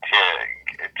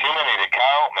 Too many to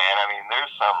count, man.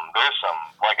 There's some,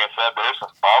 like I said, there's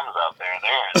some bums out there.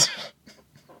 There's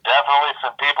definitely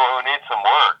some people who need some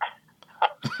work.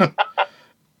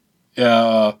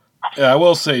 Yeah, I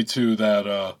will say, too,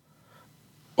 that,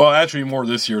 well, actually more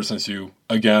this year since you,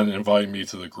 again, invited me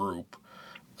to the group.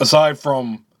 Aside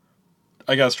from,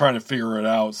 I guess, trying to figure it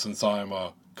out since I'm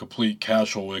a complete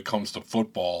casual when it comes to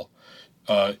football,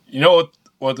 you know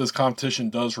what this competition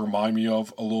does remind me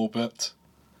of a little bit?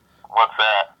 What's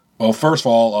that? Well, first of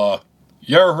all,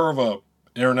 you ever heard of a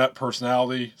internet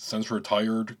personality since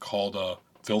retired called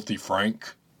Filthy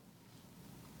Frank?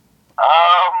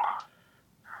 I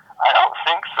don't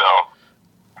think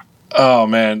so. Oh,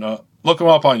 man. Look him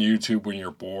up on YouTube when you're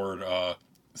bored.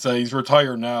 So he's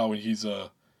retired now, and he's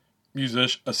a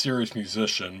serious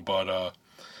musician. But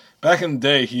back in the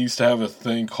day, he used to have a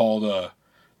thing called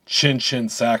Chin Chin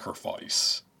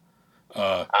Sacrifice.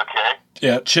 Okay.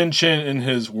 Yeah, Chin Chin in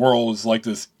his world is like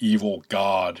this evil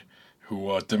god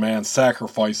who demands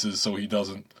sacrifices so he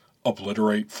doesn't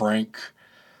obliterate Frank.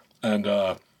 And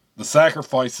the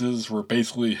sacrifices were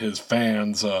basically his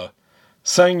fans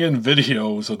sending in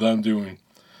videos of them doing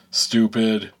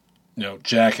stupid,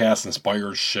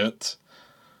 jackass-inspired shit.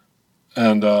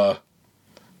 And,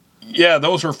 yeah,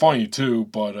 those were funny too,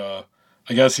 but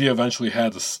I guess he eventually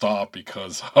had to stop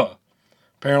because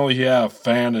apparently he had a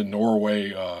fan in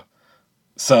Norway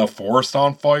set a forest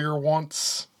on fire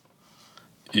once.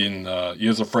 He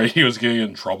was afraid he was getting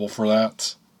in trouble for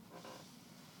that.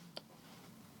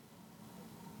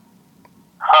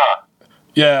 Huh.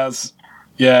 Yeah, it's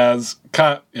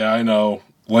kind of, yeah, I know,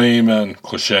 lame and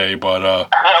cliche, but well,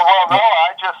 no,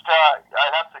 I'd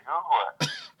have to Google it.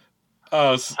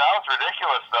 Sounds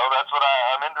ridiculous, though. That's what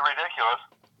I'm into ridiculous.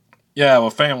 Yeah,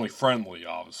 well, family friendly,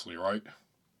 obviously, right?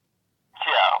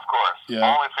 Yeah, of course.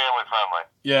 Yeah. Only family friendly.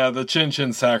 Yeah, the Chin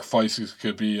Chin sacrifices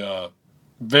could be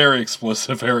very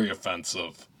explicit, very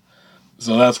offensive.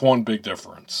 So that's one big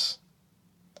difference.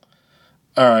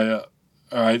 Alright,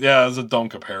 yeah, that's a dumb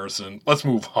comparison. Let's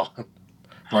move on.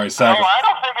 Right, No, I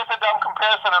don't think it's a dumb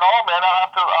comparison at all, man.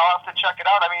 I'll have to check it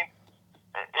out.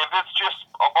 If it's just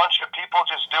a bunch of people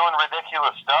just doing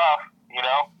ridiculous stuff,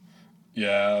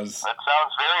 Yeah. That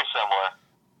sounds very similar.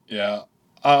 Yeah.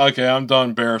 Okay, I'm done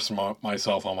embarrassing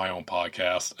myself on my own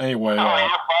podcast. Anyway. Oh, you're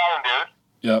fine, dude.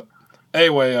 Yep.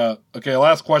 Anyway, okay,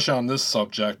 last question on this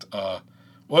subject.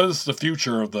 What is the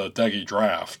future of the Degi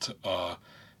draft?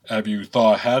 Have you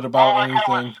thought ahead about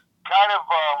anything?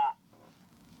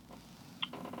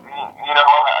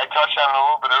 I touched on it a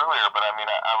little bit earlier, but I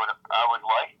would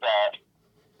like that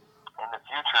in the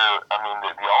future.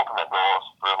 The ultimate goal is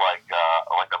for like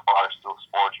a Barstool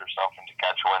Sports or something to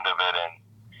catch wind of it and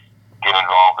get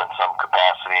involved in some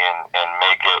capacity and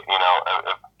make it,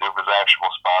 if there was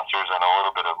actual sponsors and a little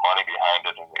bit of money behind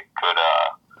it, and it could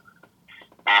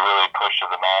be really pushed to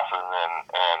the masses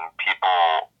and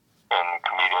people and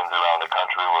comedians around the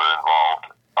country were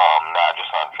involved, not just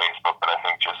on Facebook, but I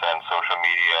think just on social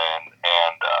media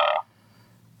and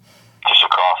just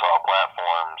across all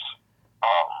platforms.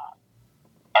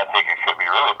 I think it could be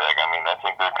really big. I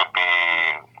think there could be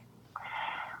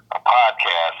a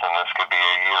podcast, and this could be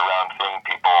a year-round thing.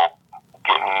 People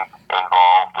getting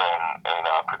involved and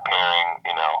preparing,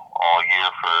 all year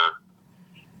for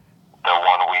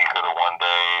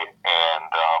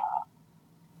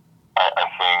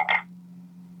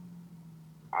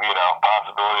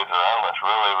possibilities are endless,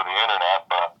 really, with the internet,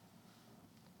 but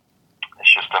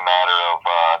it's just a matter of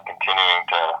continuing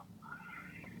to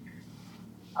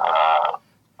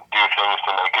do things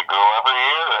to make it grow every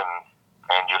year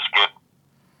and just get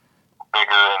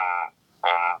bigger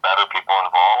and better people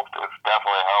involved. It's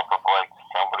definitely helped if, like,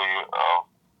 somebody of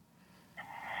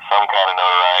some kind of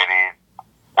notoriety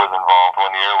was involved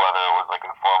one year, whether it was like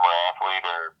a former athlete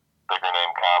or bigger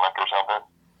name comic or something.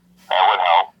 That would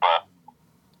help, but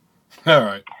all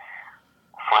right.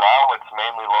 For now, it's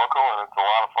mainly local, and it's a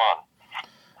lot of fun.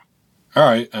 All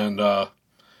right, and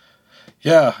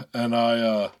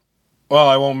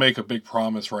I won't make a big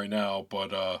promise right now,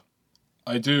 but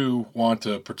I do want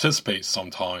to participate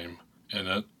sometime in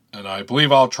it, and I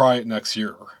believe I'll try it next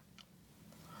year.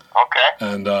 Okay.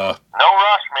 And no rush,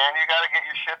 man. You got to get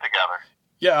your shit together.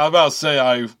 Yeah, I was about to say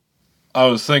I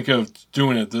was thinking of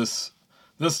doing it this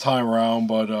time around,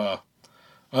 but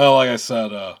like I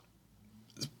said,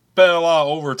 it's been a lot of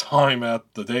overtime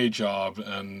at the day job,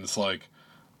 and it's like,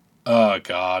 oh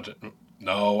God,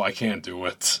 no, I can't do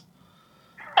it.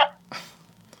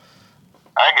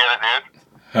 I get it,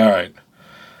 dude.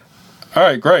 All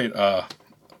right, great.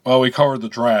 Well, we covered the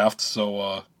draft,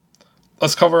 so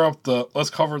let's cover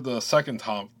the second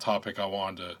topic I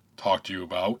wanted to talk to you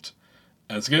about.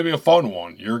 And it's going to be a fun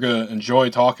one. You're going to enjoy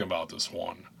talking about this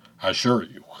one, I assure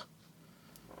you.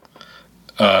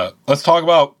 Let's talk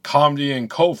about comedy and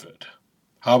COVID.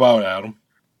 How about it, Adam?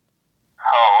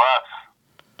 Oh,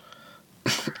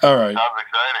 let's. All right. Sounds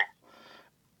exciting.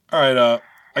 All right,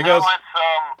 I guess...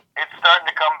 It's starting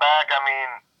to come back. I mean,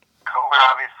 COVID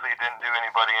obviously didn't do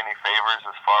anybody any favors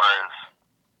as far as,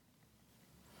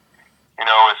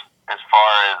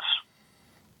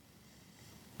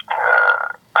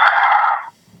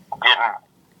 getting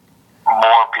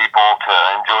more people to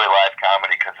enjoy live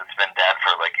comedy, because it's been dead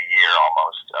for like a year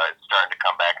almost. It's starting to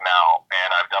come back now, and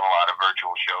I've done a lot of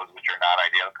virtual shows, which are not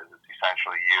ideal because it's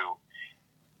essentially you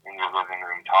in your living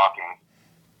room talking.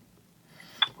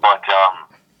 But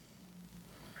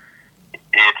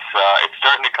it's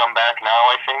starting to come back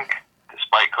now, I think,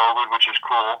 despite COVID, which is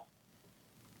cool.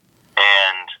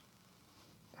 And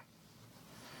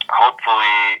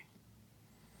hopefully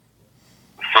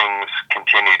things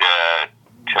continue to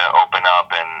open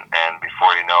up, and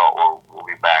before you know it, we'll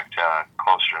be back to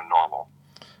closer to normal.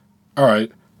 All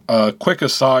right. Quick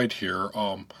aside here.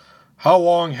 How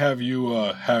long have you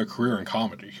had a career in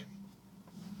comedy?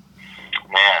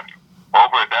 Man,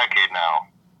 over a decade now.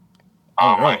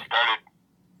 Right. I started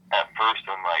at first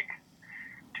in like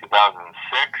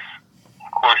 2006.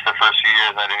 Of course, the first few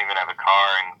years I didn't even have a car,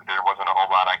 and there wasn't a whole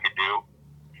lot I could do.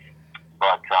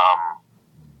 But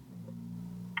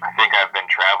I think I've been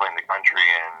traveling the country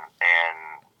and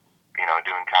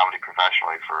doing comedy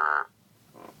professionally for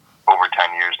over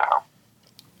 10 years now.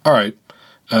 All right.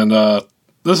 And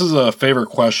this is a favorite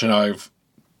question I've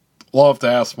loved to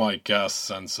ask my guests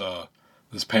since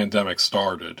this pandemic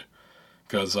started.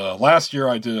 Because last year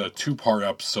I did a 2-part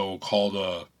episode called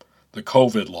The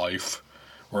COVID Life,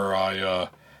 where I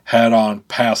had on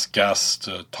past guests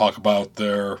to talk about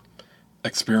their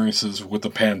experiences with the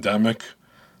pandemic.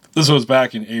 This was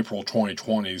back in April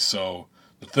 2020, so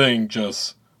the thing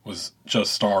just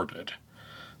started.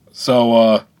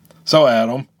 So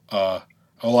Adam, I'd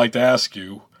like to ask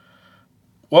you,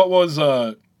 what was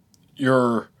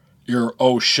your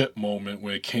oh shit moment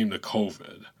when it came to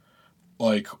COVID?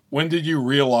 Like, when did you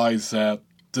realize that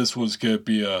this was going to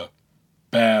be a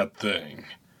bad thing?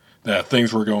 That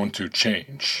things were going to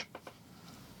change?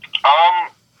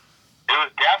 It was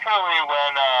definitely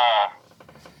when,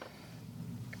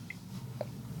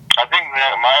 I think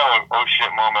that my oh shit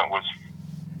moment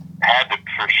had to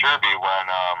for sure be when,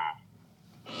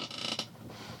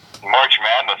 March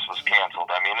Madness was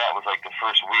canceled. I mean, that was like the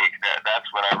first week. That's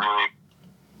when I really,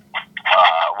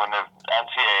 when the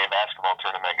NCAA basketball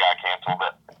tournament got canceled,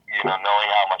 that, knowing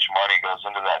how much money goes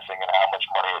into that thing and how much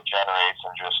money it generates,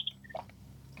 and just,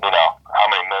 how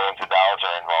many millions of dollars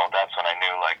are involved, that's when I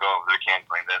knew, like, oh, if they're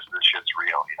canceling this shit's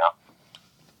real,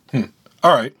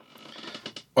 All right.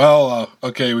 Well,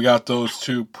 okay, we got those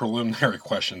 2 preliminary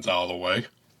questions out of the way.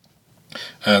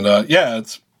 And,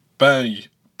 it's been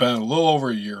a little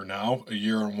over a year now, a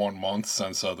year and 1 month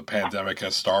since the pandemic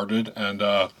has started. And,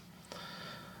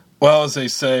 as they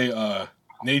say,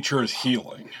 nature is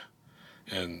healing.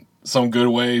 In some good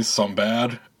ways, some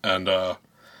bad. And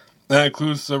that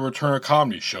includes the return of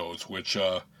comedy shows, which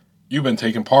you've been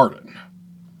taking part in.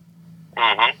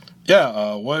 Mm-hmm.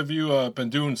 Yeah, what have you been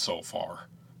doing so far?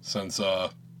 Since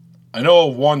I know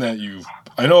of one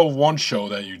show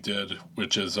that you did,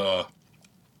 which is a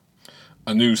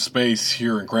new space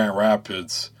here in Grand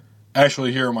Rapids,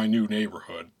 actually here in my new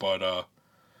neighborhood. But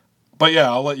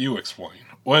yeah, I'll let you explain.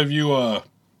 What have you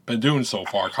been doing so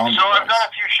far, comedy-wise? So I've done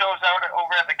a few shows out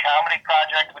over at the Comedy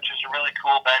Project, which is a really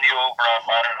cool venue over on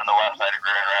Leonard on the west side of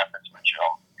Grand Rapids, which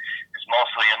is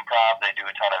mostly improv. They do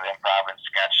a ton of improv and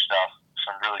sketch stuff.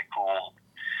 Some really cool,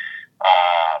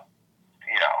 I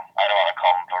don't want to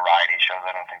call them variety shows.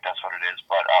 I don't think that's what it is,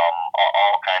 but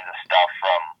all kinds of stuff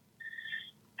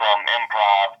from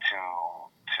improv to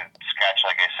sketch,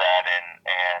 like I said,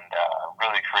 and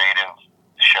really creative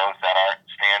shows that aren't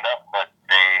stand-up, but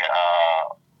they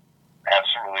have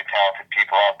some really talented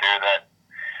people out there that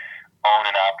own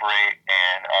and operate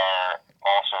and are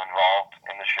also involved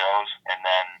in the shows. And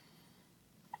then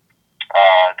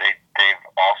they've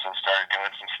also started doing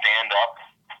some stand-up.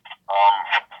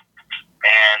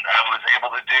 And I was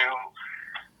able to do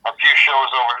a few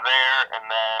shows over there, and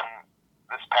then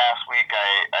this past week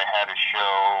I had a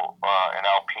show in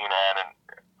Alpena at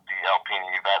the Alpena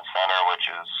Event Center, which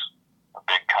is a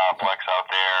big complex out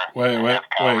there. Wait,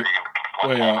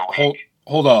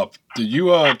 hold up. Did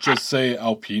you just say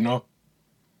Alpena?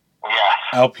 Yes.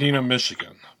 Alpena,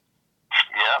 Michigan.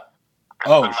 Yep.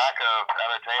 Oh. Mecca of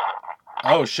entertainment.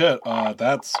 Oh shit,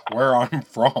 that's where I'm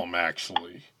from,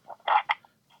 actually.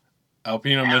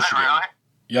 Alpena, Michigan. It really?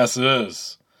 Yes, it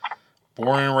is.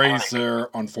 Born and raised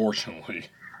there, unfortunately.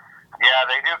 Yeah,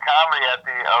 they do comedy out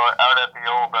at the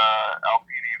old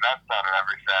Alpena Event Center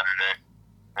every Saturday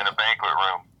in a banquet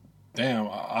room. Damn,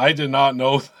 I did not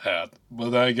know that. But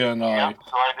then again, so I did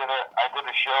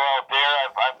a show out there.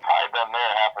 I've probably been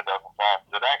there half a dozen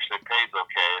times. It actually pays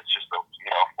okay. It's just 4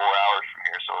 hours from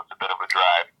here, so it's a bit of a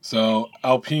drive. So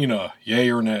Alpena,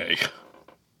 yay or nay?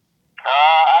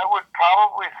 I would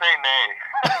probably say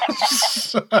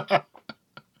nay.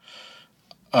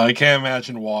 I can't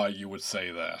imagine why you would say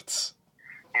that.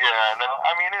 Yeah, no,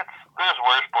 I mean, there's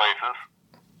worse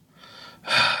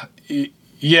places.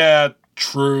 Yeah,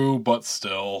 true, but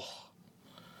still.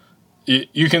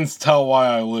 You can tell why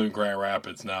I live in Grand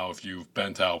Rapids now if you've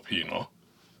been to Alpena.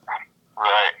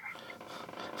 Right.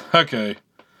 Okay.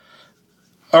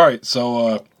 Alright,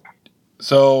 so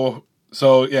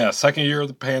yeah, second year of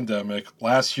the pandemic.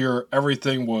 Last year,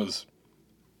 everything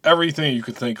you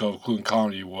could think of, including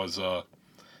comedy, was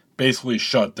basically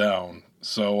shut down.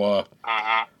 So,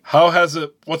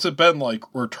 what's it been like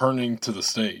returning to the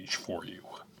stage for you?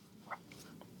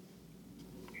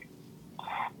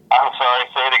 I'm sorry,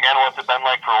 say it again. What's it been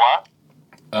like for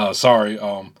what? Sorry.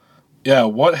 Yeah,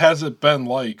 what has it been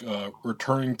like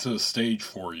returning to the stage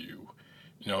for you?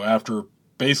 After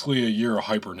basically a year of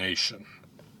hibernation.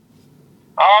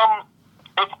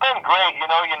 It's been great. You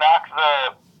knock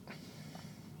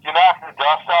the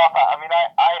dust off. I mean,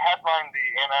 I headlined the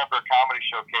Ann Arbor Comedy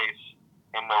Showcase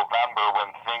in November when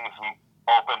things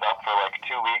opened up for like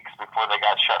 2 weeks before they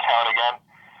got shut down again.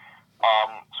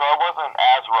 So I wasn't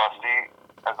as rusty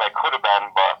as I could have been,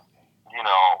 but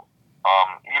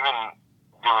even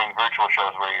doing virtual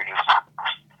shows where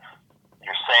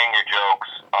you're saying your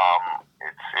jokes,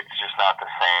 it's just not the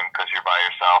same because you're by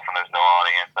yourself and there's no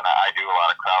audience. And I do a lot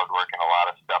of crowd work and a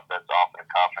lot of stuff that's off the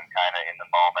cuff and kind of in the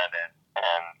moment and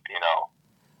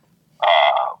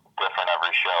different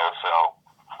every show. So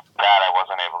that I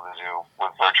wasn't able to do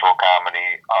with virtual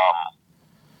comedy.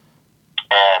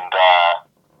 And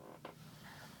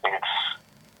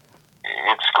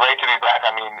it's great to be back.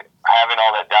 I mean, having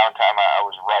all that downtime, I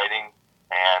was writing,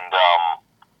 and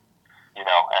it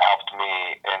helped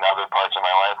me in other parts of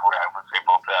my life where I was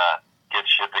able to get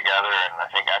shit together and I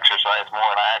think exercise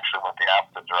more. And I actually went the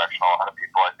opposite direction. A lot of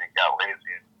people, I think, got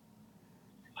lazy and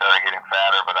started getting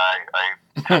fatter, but I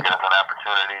took it as an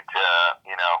opportunity to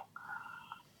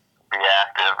be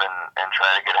active and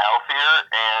try to get healthier.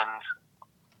 And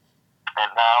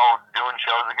now doing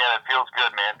shows again, it feels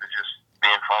good, man, to just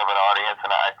be in front of an audience.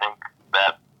 And I think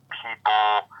that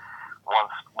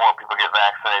once more people get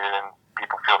vaccinated and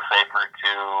people feel safer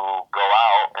to go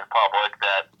out in public,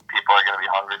 that people are going to be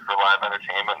hungry for live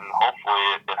entertainment, and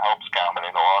hopefully it helps comedy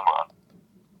in the long run.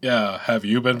 Yeah, have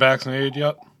you been vaccinated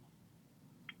yet?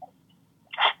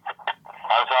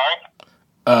 I'm sorry?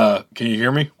 Can you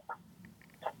hear me?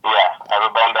 Yeah, have I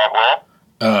been back where?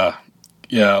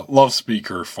 Yeah, love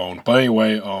speakerphone. But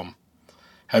anyway,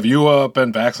 have you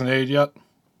been vaccinated yet?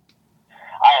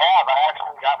 I have. I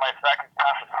actually got my second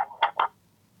shot.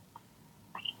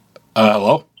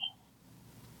 Hello?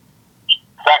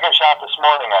 Second shot this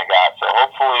morning I got, so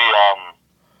hopefully,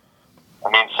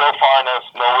 so far no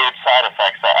weird side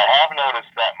effects. I have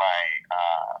noticed that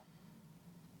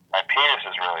my penis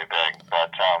is really big,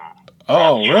 but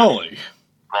really?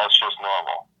 That's just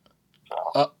normal. So.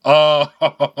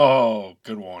 Oh,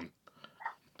 good one.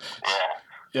 Yeah.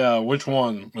 Yeah, which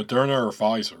one, Moderna or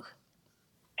Pfizer?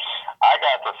 I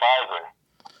got the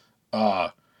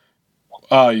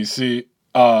Pfizer. You see,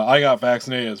 I got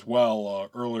vaccinated as well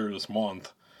earlier this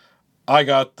month. I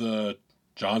got the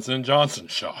Johnson & Johnson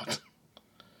shot.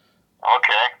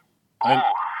 Okay. Ooh.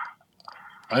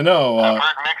 I know. I've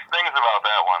heard mixed things about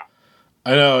that one.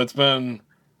 I know, it's been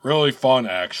really fun,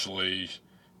 actually.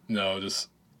 You know, just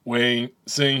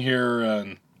sitting here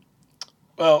and,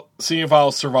 well, seeing if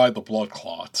I'll survive the blood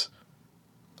clot.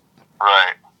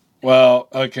 Right. Well,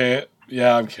 okay,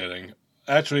 yeah, I'm kidding.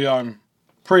 Actually, I'm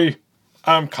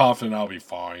confident I'll be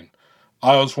fine.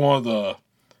 I was one of the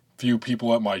few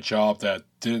people at my job that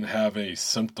didn't have any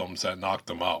symptoms that knocked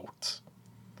them out.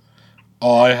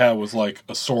 All I had was, like,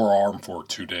 a sore arm for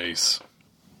 2 days.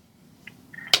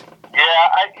 Yeah,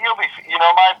 you'll be. You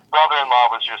know, my brother-in-law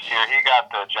was just here. He got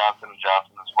the Johnson &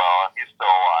 Johnson as well, and he's still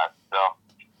alive. So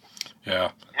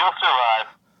yeah, you'll survive.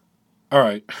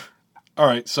 All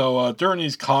right. So during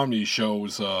these comedy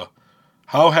shows,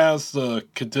 how have the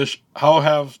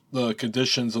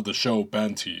conditions of the show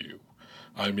been to you?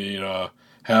 I mean,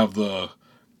 have the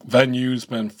venues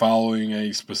been following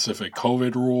any specific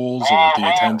COVID rules, or the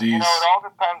attendees? You know, it all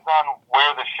depends on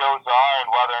where the shows are and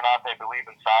whether or not they believe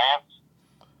in science.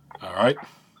 All right.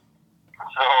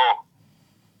 So,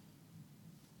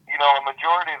 you know, a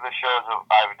majority of the shows that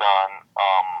I've done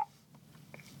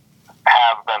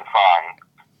have been fine.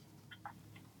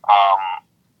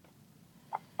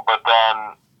 But then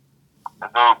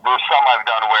there's some I've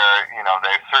done where, you know,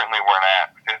 they certainly weren't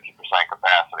at 50%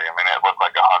 capacity. I mean, it looked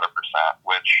like 100%,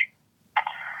 which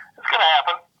is going to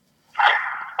happen.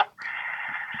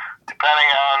 Depending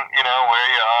on, you know, where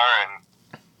you are and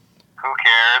who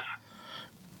cares.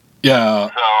 Yeah.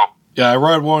 So, yeah, I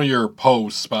read one of your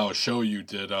posts about a show you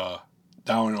did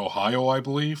down in Ohio, I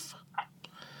believe.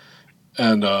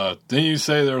 And didn't you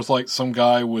say there was like some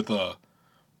guy with a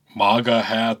MAGA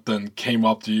hat then came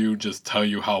up to you just tell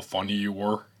you how funny you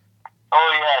were?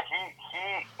 Oh yeah,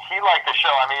 he liked the show.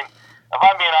 I mean, if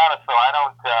I'm being honest though,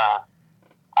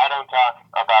 I don't talk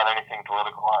about anything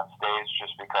political on stage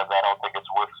just because I don't think it's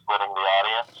worth splitting the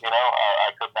audience. You know,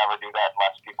 I could never do that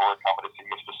unless people were coming to see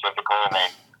me specifically and they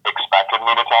expected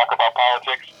me to talk about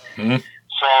politics. Mm-hmm.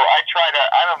 So I try to.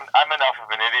 I'm enough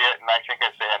of an idiot, and I think I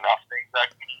say enough things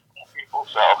that people.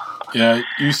 So yeah,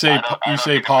 you say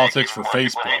politics for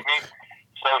Facebook.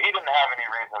 So he didn't have any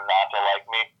reason not to like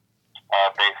me,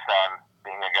 based on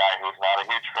being a guy who's not a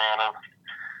huge fan of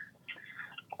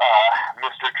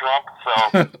Mr. Trump. So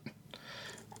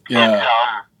yeah.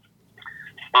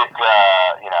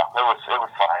 You know, it was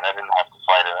fine. I didn't have to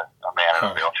fight a man in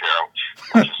a wheelchair,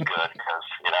 which is good because,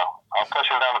 you know, I'll push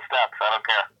him down the steps. I don't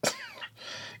care.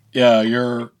 Yeah,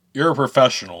 you're a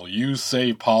professional. You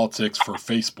say politics for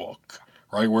Facebook,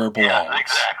 right where it belongs. Yeah,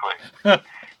 exactly.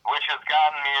 Which has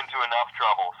gotten me into enough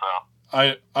trouble. So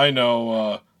I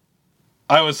know.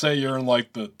 I would say you're in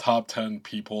like the top 10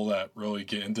 people that really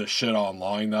get into shit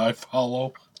online that I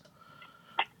follow,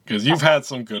 because you've had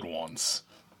some good ones.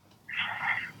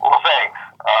 Well, thanks.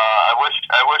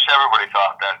 I wish everybody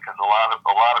thought that, because a lot of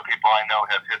people I know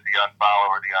have hit the unfollow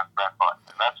or the unfriend button,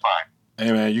 and that's fine.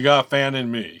 Hey man, you got a fan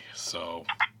in me, so.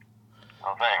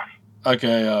 Well, thanks.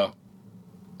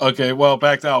 Okay. Well,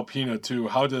 back to Alpena too.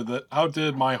 How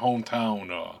did my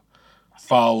hometown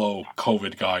follow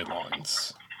COVID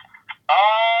guidelines?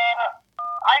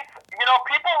 You know,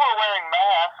 people were wearing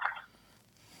masks.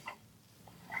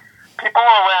 People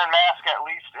were wearing masks at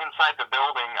least inside the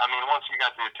building. I mean, once you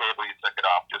got to your table, you took it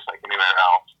off just like anywhere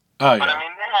else. Oh, yeah. But I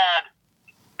mean,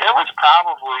 there was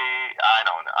probably, I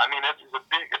don't know. I mean, it's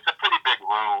a pretty big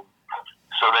room,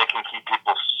 so they can keep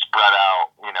people spread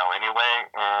out, you know, anyway.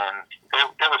 And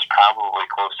there was probably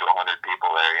close to 100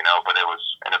 people there, you know, but it was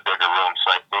in a bigger room.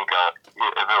 So I think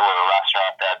if it were a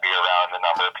restaurant, that'd be around the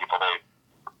number of people they'd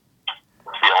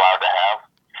be allowed to have.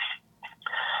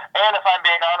 And if I'm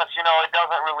being honest, you know, it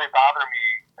doesn't really bother me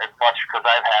as much because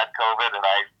I've had COVID and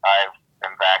I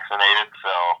am vaccinated,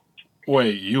 so.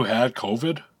 Wait, you had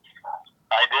COVID?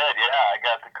 I did, yeah. I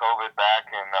got the COVID back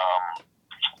in,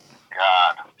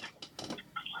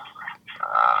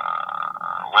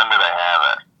 when did I have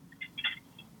it?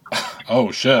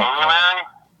 Oh, shit.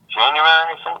 January,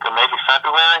 I think, or maybe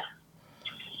February.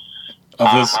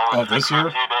 Of this year?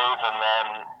 A few days, and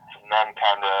then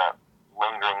kind of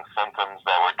lingering symptoms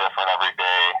that were different every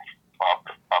day up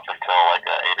until like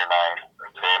a 8 or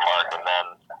 9 day mark, and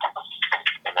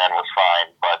then was fine,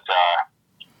 but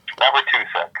never too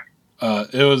sick.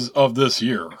 It was of this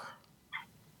year.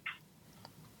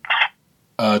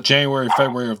 January,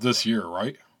 February of this year,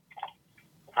 right?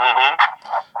 Mm-hmm.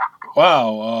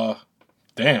 Wow,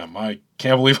 Damn, I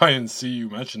can't believe I didn't see you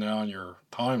mention that on your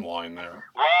timeline there.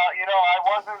 Well,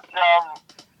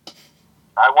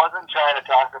 I wasn't trying to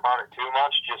talk about it too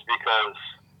much, just because,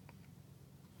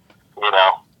 you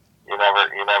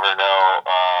never know.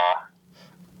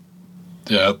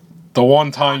 Yeah, the one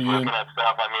time you. That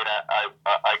stuff. I mean,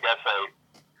 I guess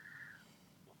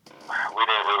we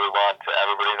didn't really want to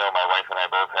everybody know. My wife and I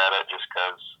both had it, just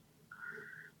because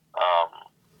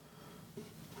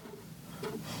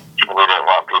we didn't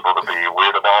want people to be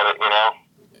weird about it,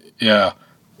 Yeah,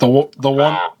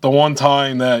 the one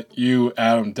time that you,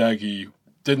 Adam Degi,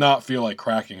 did not feel like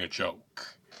cracking a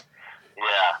joke.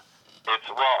 Yeah,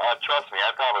 trust me,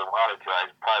 I probably wanted to. I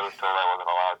probably was told I wasn't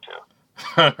allowed to.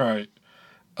 All right.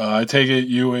 I take it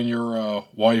you and your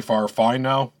wife are fine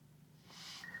now?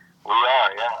 We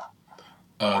are, yeah.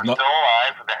 We're still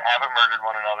alive. They haven't murdered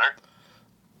one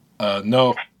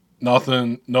another.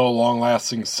 No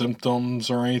long-lasting symptoms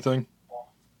or anything?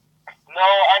 No,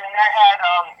 I mean, I had,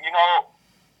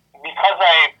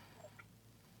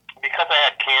 because I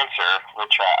had cancer,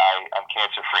 which I'm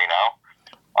cancer-free now.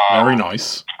 Very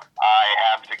nice. I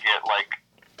have to get,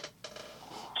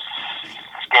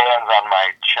 scans on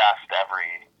my chest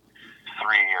every 3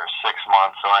 or 6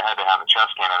 months, so I had to have a chest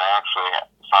scan, and I actually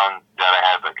found that I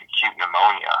had, acute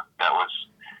pneumonia that was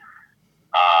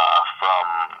from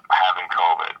having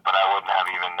COVID, but I wouldn't have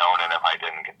even known it if I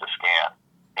didn't get the scan.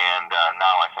 And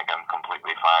now I think I'm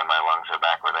completely fine. My lungs are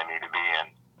back where they need to be, and,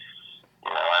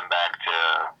 I'm back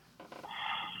to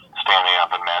standing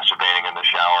up and masturbating in the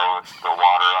shower with the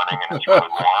water running and it's really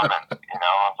warm, and,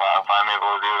 if I'm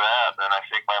able to do that, then I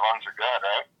think my lungs are good,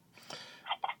 right?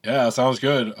 Yeah, sounds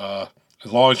good.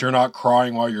 As long as you're not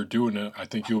crying while you're doing it, I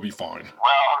think you'll be fine.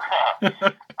 Well, I mean,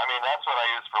 that's what I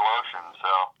use for lotion,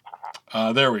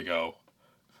 so. There we go.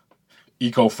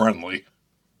 Eco-friendly.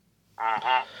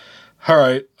 Mm-hmm. All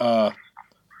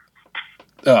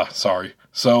right. Sorry.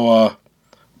 So,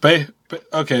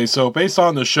 okay, so based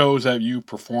on the shows that you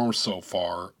performed so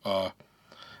far,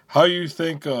 how do you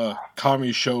think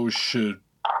comedy shows should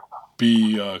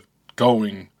be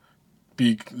going?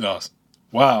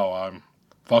 Wow, I'm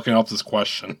fucking up this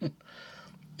question.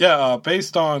 Yeah,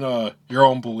 based on your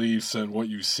own beliefs and what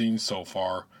you've seen so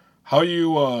far, how do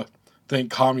you think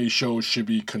comedy shows should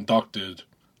be conducted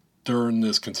during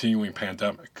this continuing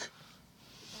pandemic?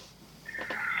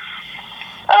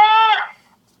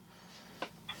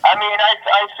 I mean,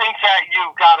 I think that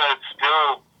you've got to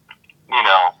still,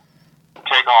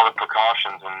 take all the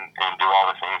precautions and do all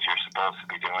the things you're supposed to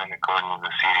be doing according to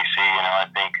the CDC. I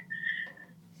think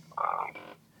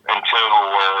until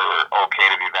we're okay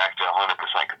to be back to 100%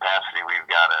 capacity, we've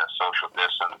got to social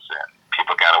distance, and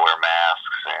people got to wear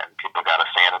masks, and people got to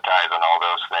sanitize and all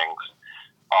those things.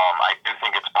 I do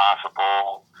think it's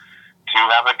possible to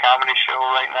have a comedy show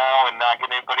right now and not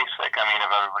get anybody sick. I mean, if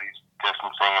everybody's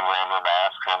distancing and wearing their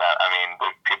masks, and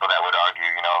the people that would argue,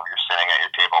 you're sitting at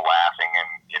your table laughing and,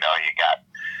 you got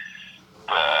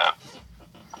the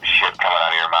shit coming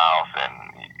out of your mouth and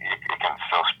it can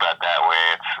still spread that way.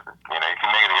 It's, you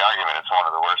can make the argument it's one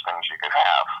of the worst things you could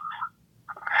have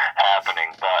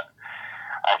happening, but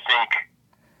I think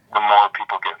the more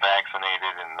people get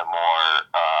vaccinated and the more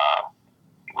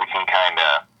we can kind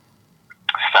of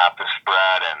stop the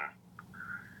spread and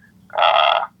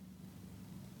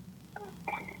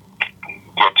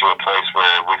get to a place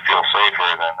where we feel safer,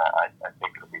 then I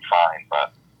think it'll be fine.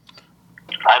 But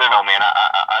I don't know, man.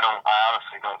 I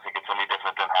honestly don't think it's any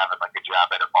different than having a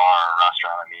job at a bar or a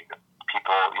restaurant. I mean,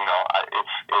 people,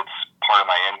 it's part of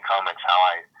my income. It's how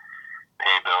I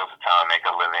pay bills. It's how I make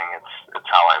a living. It's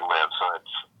how I live. So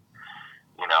it's,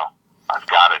 I've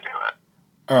got to do it.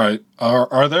 All right.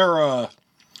 Are there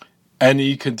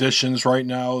any conditions right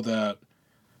now that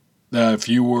if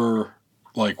you were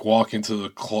walk into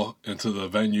the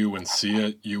venue and see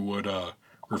it, you would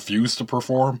refuse to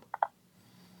perform?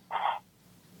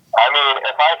 I mean,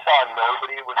 if I saw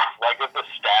nobody was if the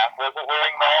staff wasn't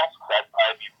wearing masks,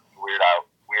 I'd be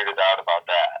weirded out about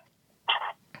that.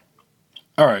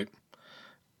 All right.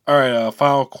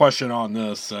 Final question on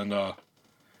this, and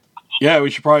yeah, we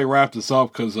should probably wrap this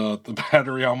up because the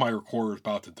battery on my recorder is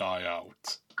about to die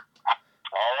out. All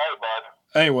right,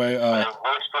 bud. Anyway, it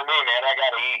works for me, man. I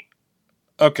gotta eat.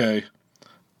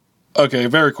 Okay.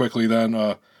 Very quickly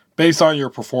then, based on your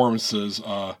performances,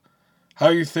 how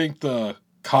do you think the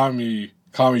comedy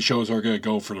shows are going to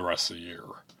go for the rest of the year?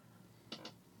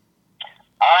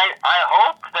 I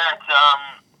hope that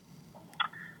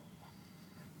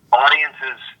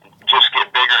audiences just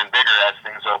get bigger and bigger as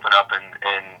things open up and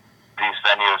these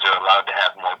venues are allowed to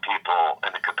have more people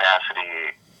and the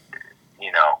capacity,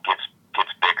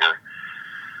 gets bigger.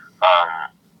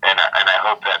 And I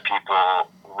hope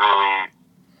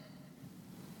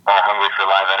hungry for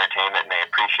live entertainment, and they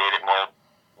appreciate it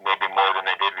maybe more than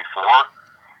they did before.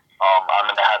 I'm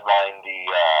going to headline the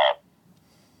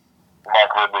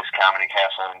Mark Ridley's Comedy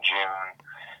Castle in June,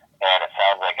 and it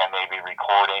sounds like I may be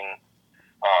recording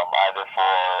either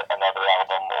for another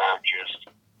album or just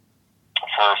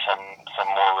for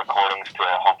some more recordings to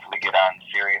hopefully get on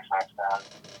Sirius next time.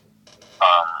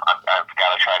 I've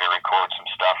got to try to record some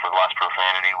stuff with less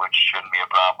profanity, which shouldn't be a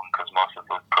problem because most of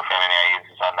the profanity I use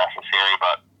is unnecessary.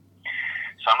 But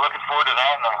so I'm looking forward to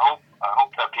that, and I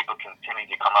hope that people continue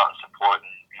to come out and support,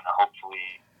 and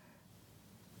hopefully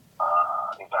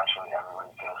eventually everyone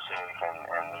feels safe and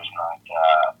there's not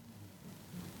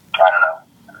I don't know,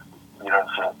 you don't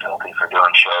feel guilty for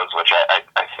doing shows, which I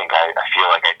think I feel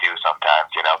like I do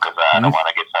sometimes, because I don't want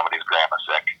to get somebody's grandma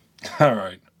sick.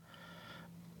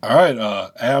 All right,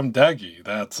 Adam Degi,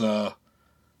 that's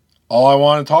all I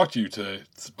want to talk to you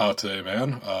about today,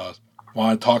 man.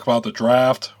 Want to talk about the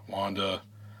draft, wanted to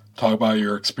talk about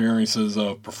your experiences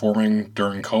of performing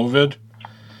during COVID.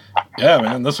 Yeah,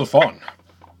 man, this was fun.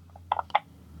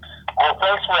 Well,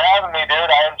 thanks for having me, dude.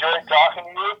 I enjoyed talking to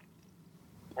you.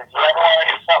 If you ever want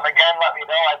to do something again, let me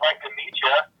know. I'd like to meet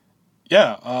you.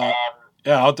 Yeah,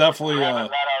 I'll definitely. We haven't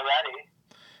met already.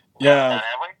 Yeah,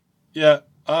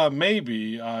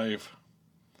 maybe I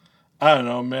don't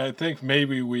know, man. I think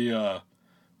maybe we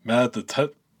met at the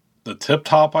Tip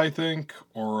Top, I think,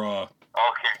 or okay.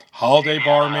 Holiday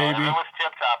Bar, maybe. If it was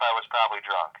Tip Top, I was probably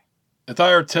drunk. It's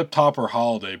either Tip Top or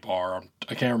Holiday Bar.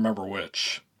 I can't remember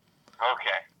which.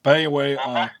 Okay. But anyway,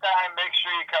 well, next time, make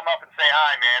sure you come up and say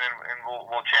hi, man, and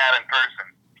we'll chat in person.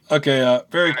 Okay.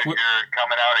 Very quick. You're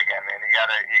coming out again, man. You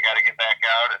gotta get back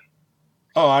out and.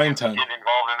 Oh, I intend. Get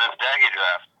involved in this Degi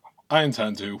draft. I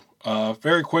intend to.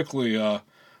 Very quickly,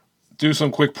 do some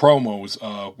quick promos.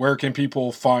 Where can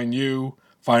people find you?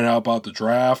 Find out about the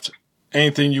draft?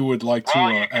 Anything you would like to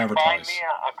you can advertise? Find me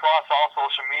across all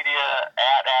social media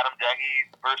at Adam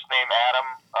Degi. First name Adam,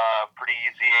 pretty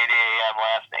easy. 8 a.m.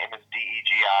 Last name is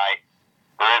Degi.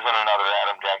 There isn't another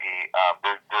Adam Degi.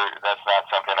 That's not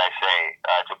something I say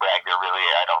to brag. There really,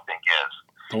 I don't think is.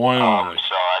 The one and only.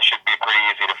 So I should be pretty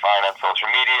easy to find on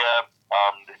social media.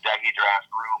 The Degi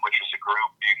Draft Room, which is a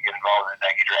group you can get involved in the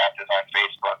Degi Draft, is on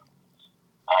Facebook.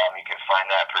 You can find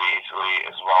that pretty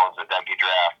easily, as well as the Degi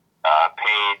Draft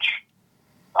page.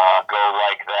 Go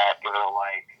like that, give it a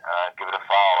like, give it a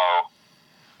follow,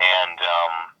 and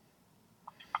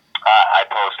I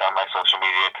post on my social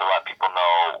media to let people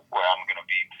know where I'm going to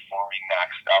be performing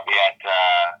next. I'll be at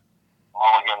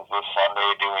Mulligan's this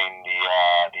Sunday doing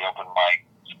the open mic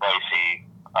Spicy.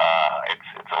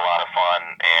 It's a lot of fun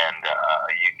and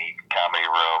a unique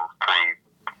comedy room, pretty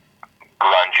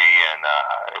grungy, and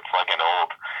it's like an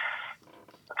old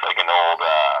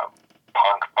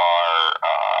punk bar.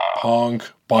 Punk,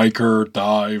 biker,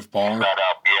 dive bar. Set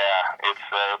up, yeah. It's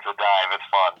a dive. It's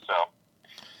fun. So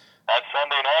that's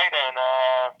Sunday night, and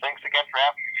thanks again for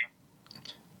having me.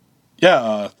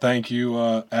 Yeah, thank you,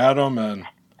 Adam, and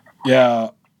yeah,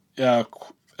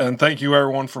 and thank you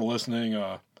everyone for listening.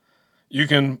 You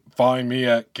can find me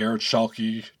at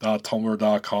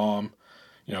garretschuelke.tumblr.com.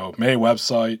 Main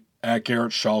website at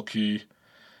Garret Schuelke.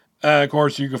 And of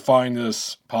course, you can find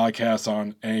this podcast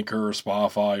on Anchor,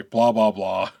 Spotify, blah blah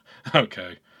blah.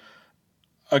 Okay,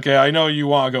 I know you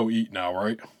want to go eat now,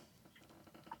 right?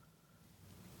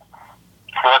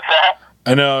 What's that?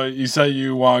 I know you said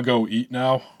you want to go eat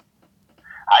now.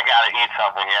 I gotta eat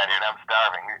something, yeah, dude. I'm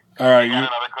starving. All right, you got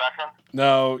another question?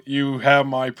 No, you have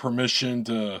my permission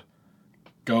to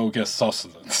go get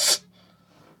sustenance.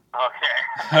 Okay.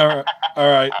 All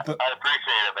right. I appreciate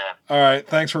it, man. All right.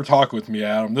 Thanks for talking with me,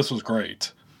 Adam. This was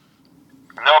great.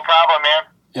 No problem, man.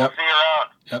 Yep. We'll see you around.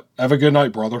 Yep. Have a good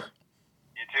night, brother.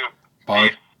 You too. Bye.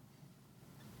 Peace.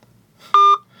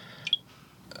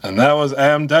 And that was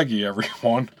Adam Degi,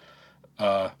 everyone.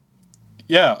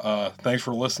 Thanks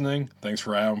for listening. Thanks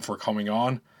for Adam for coming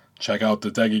on. Check out the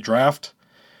Degi draft.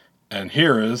 And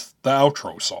here is the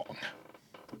outro song.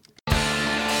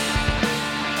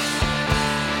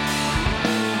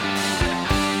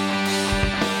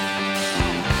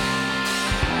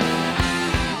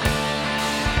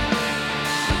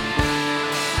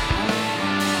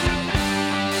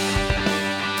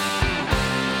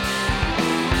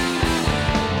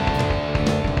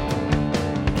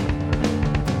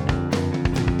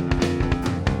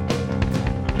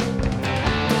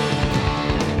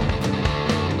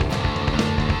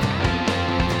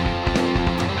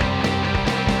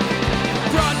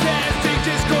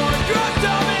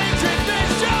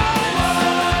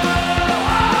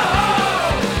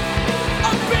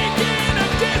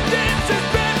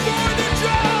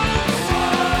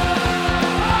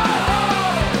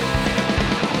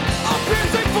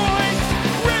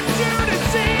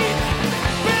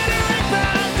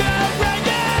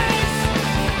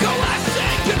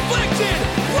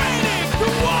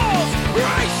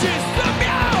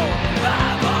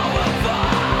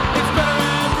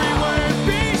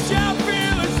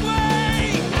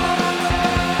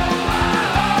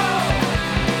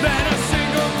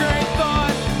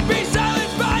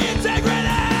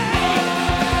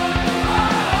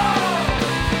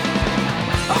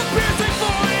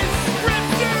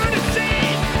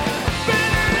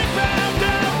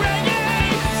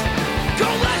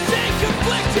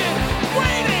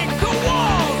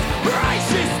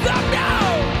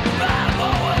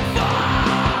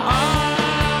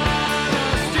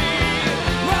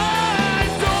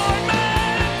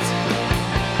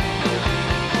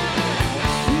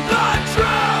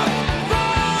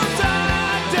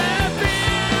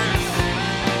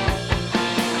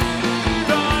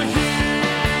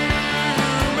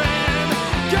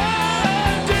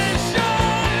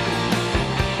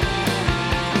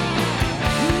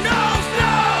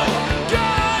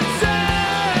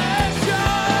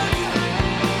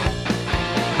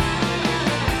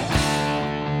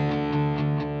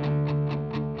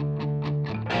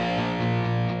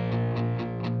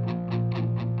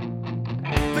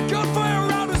 Gunfire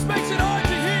around us makes it hard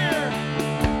to hear,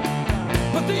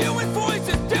 but the human voice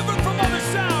is different from other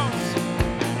sounds.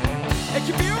 It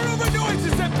can be heard over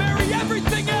noises that bury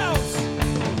everything else,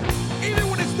 even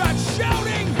when it's not shouting.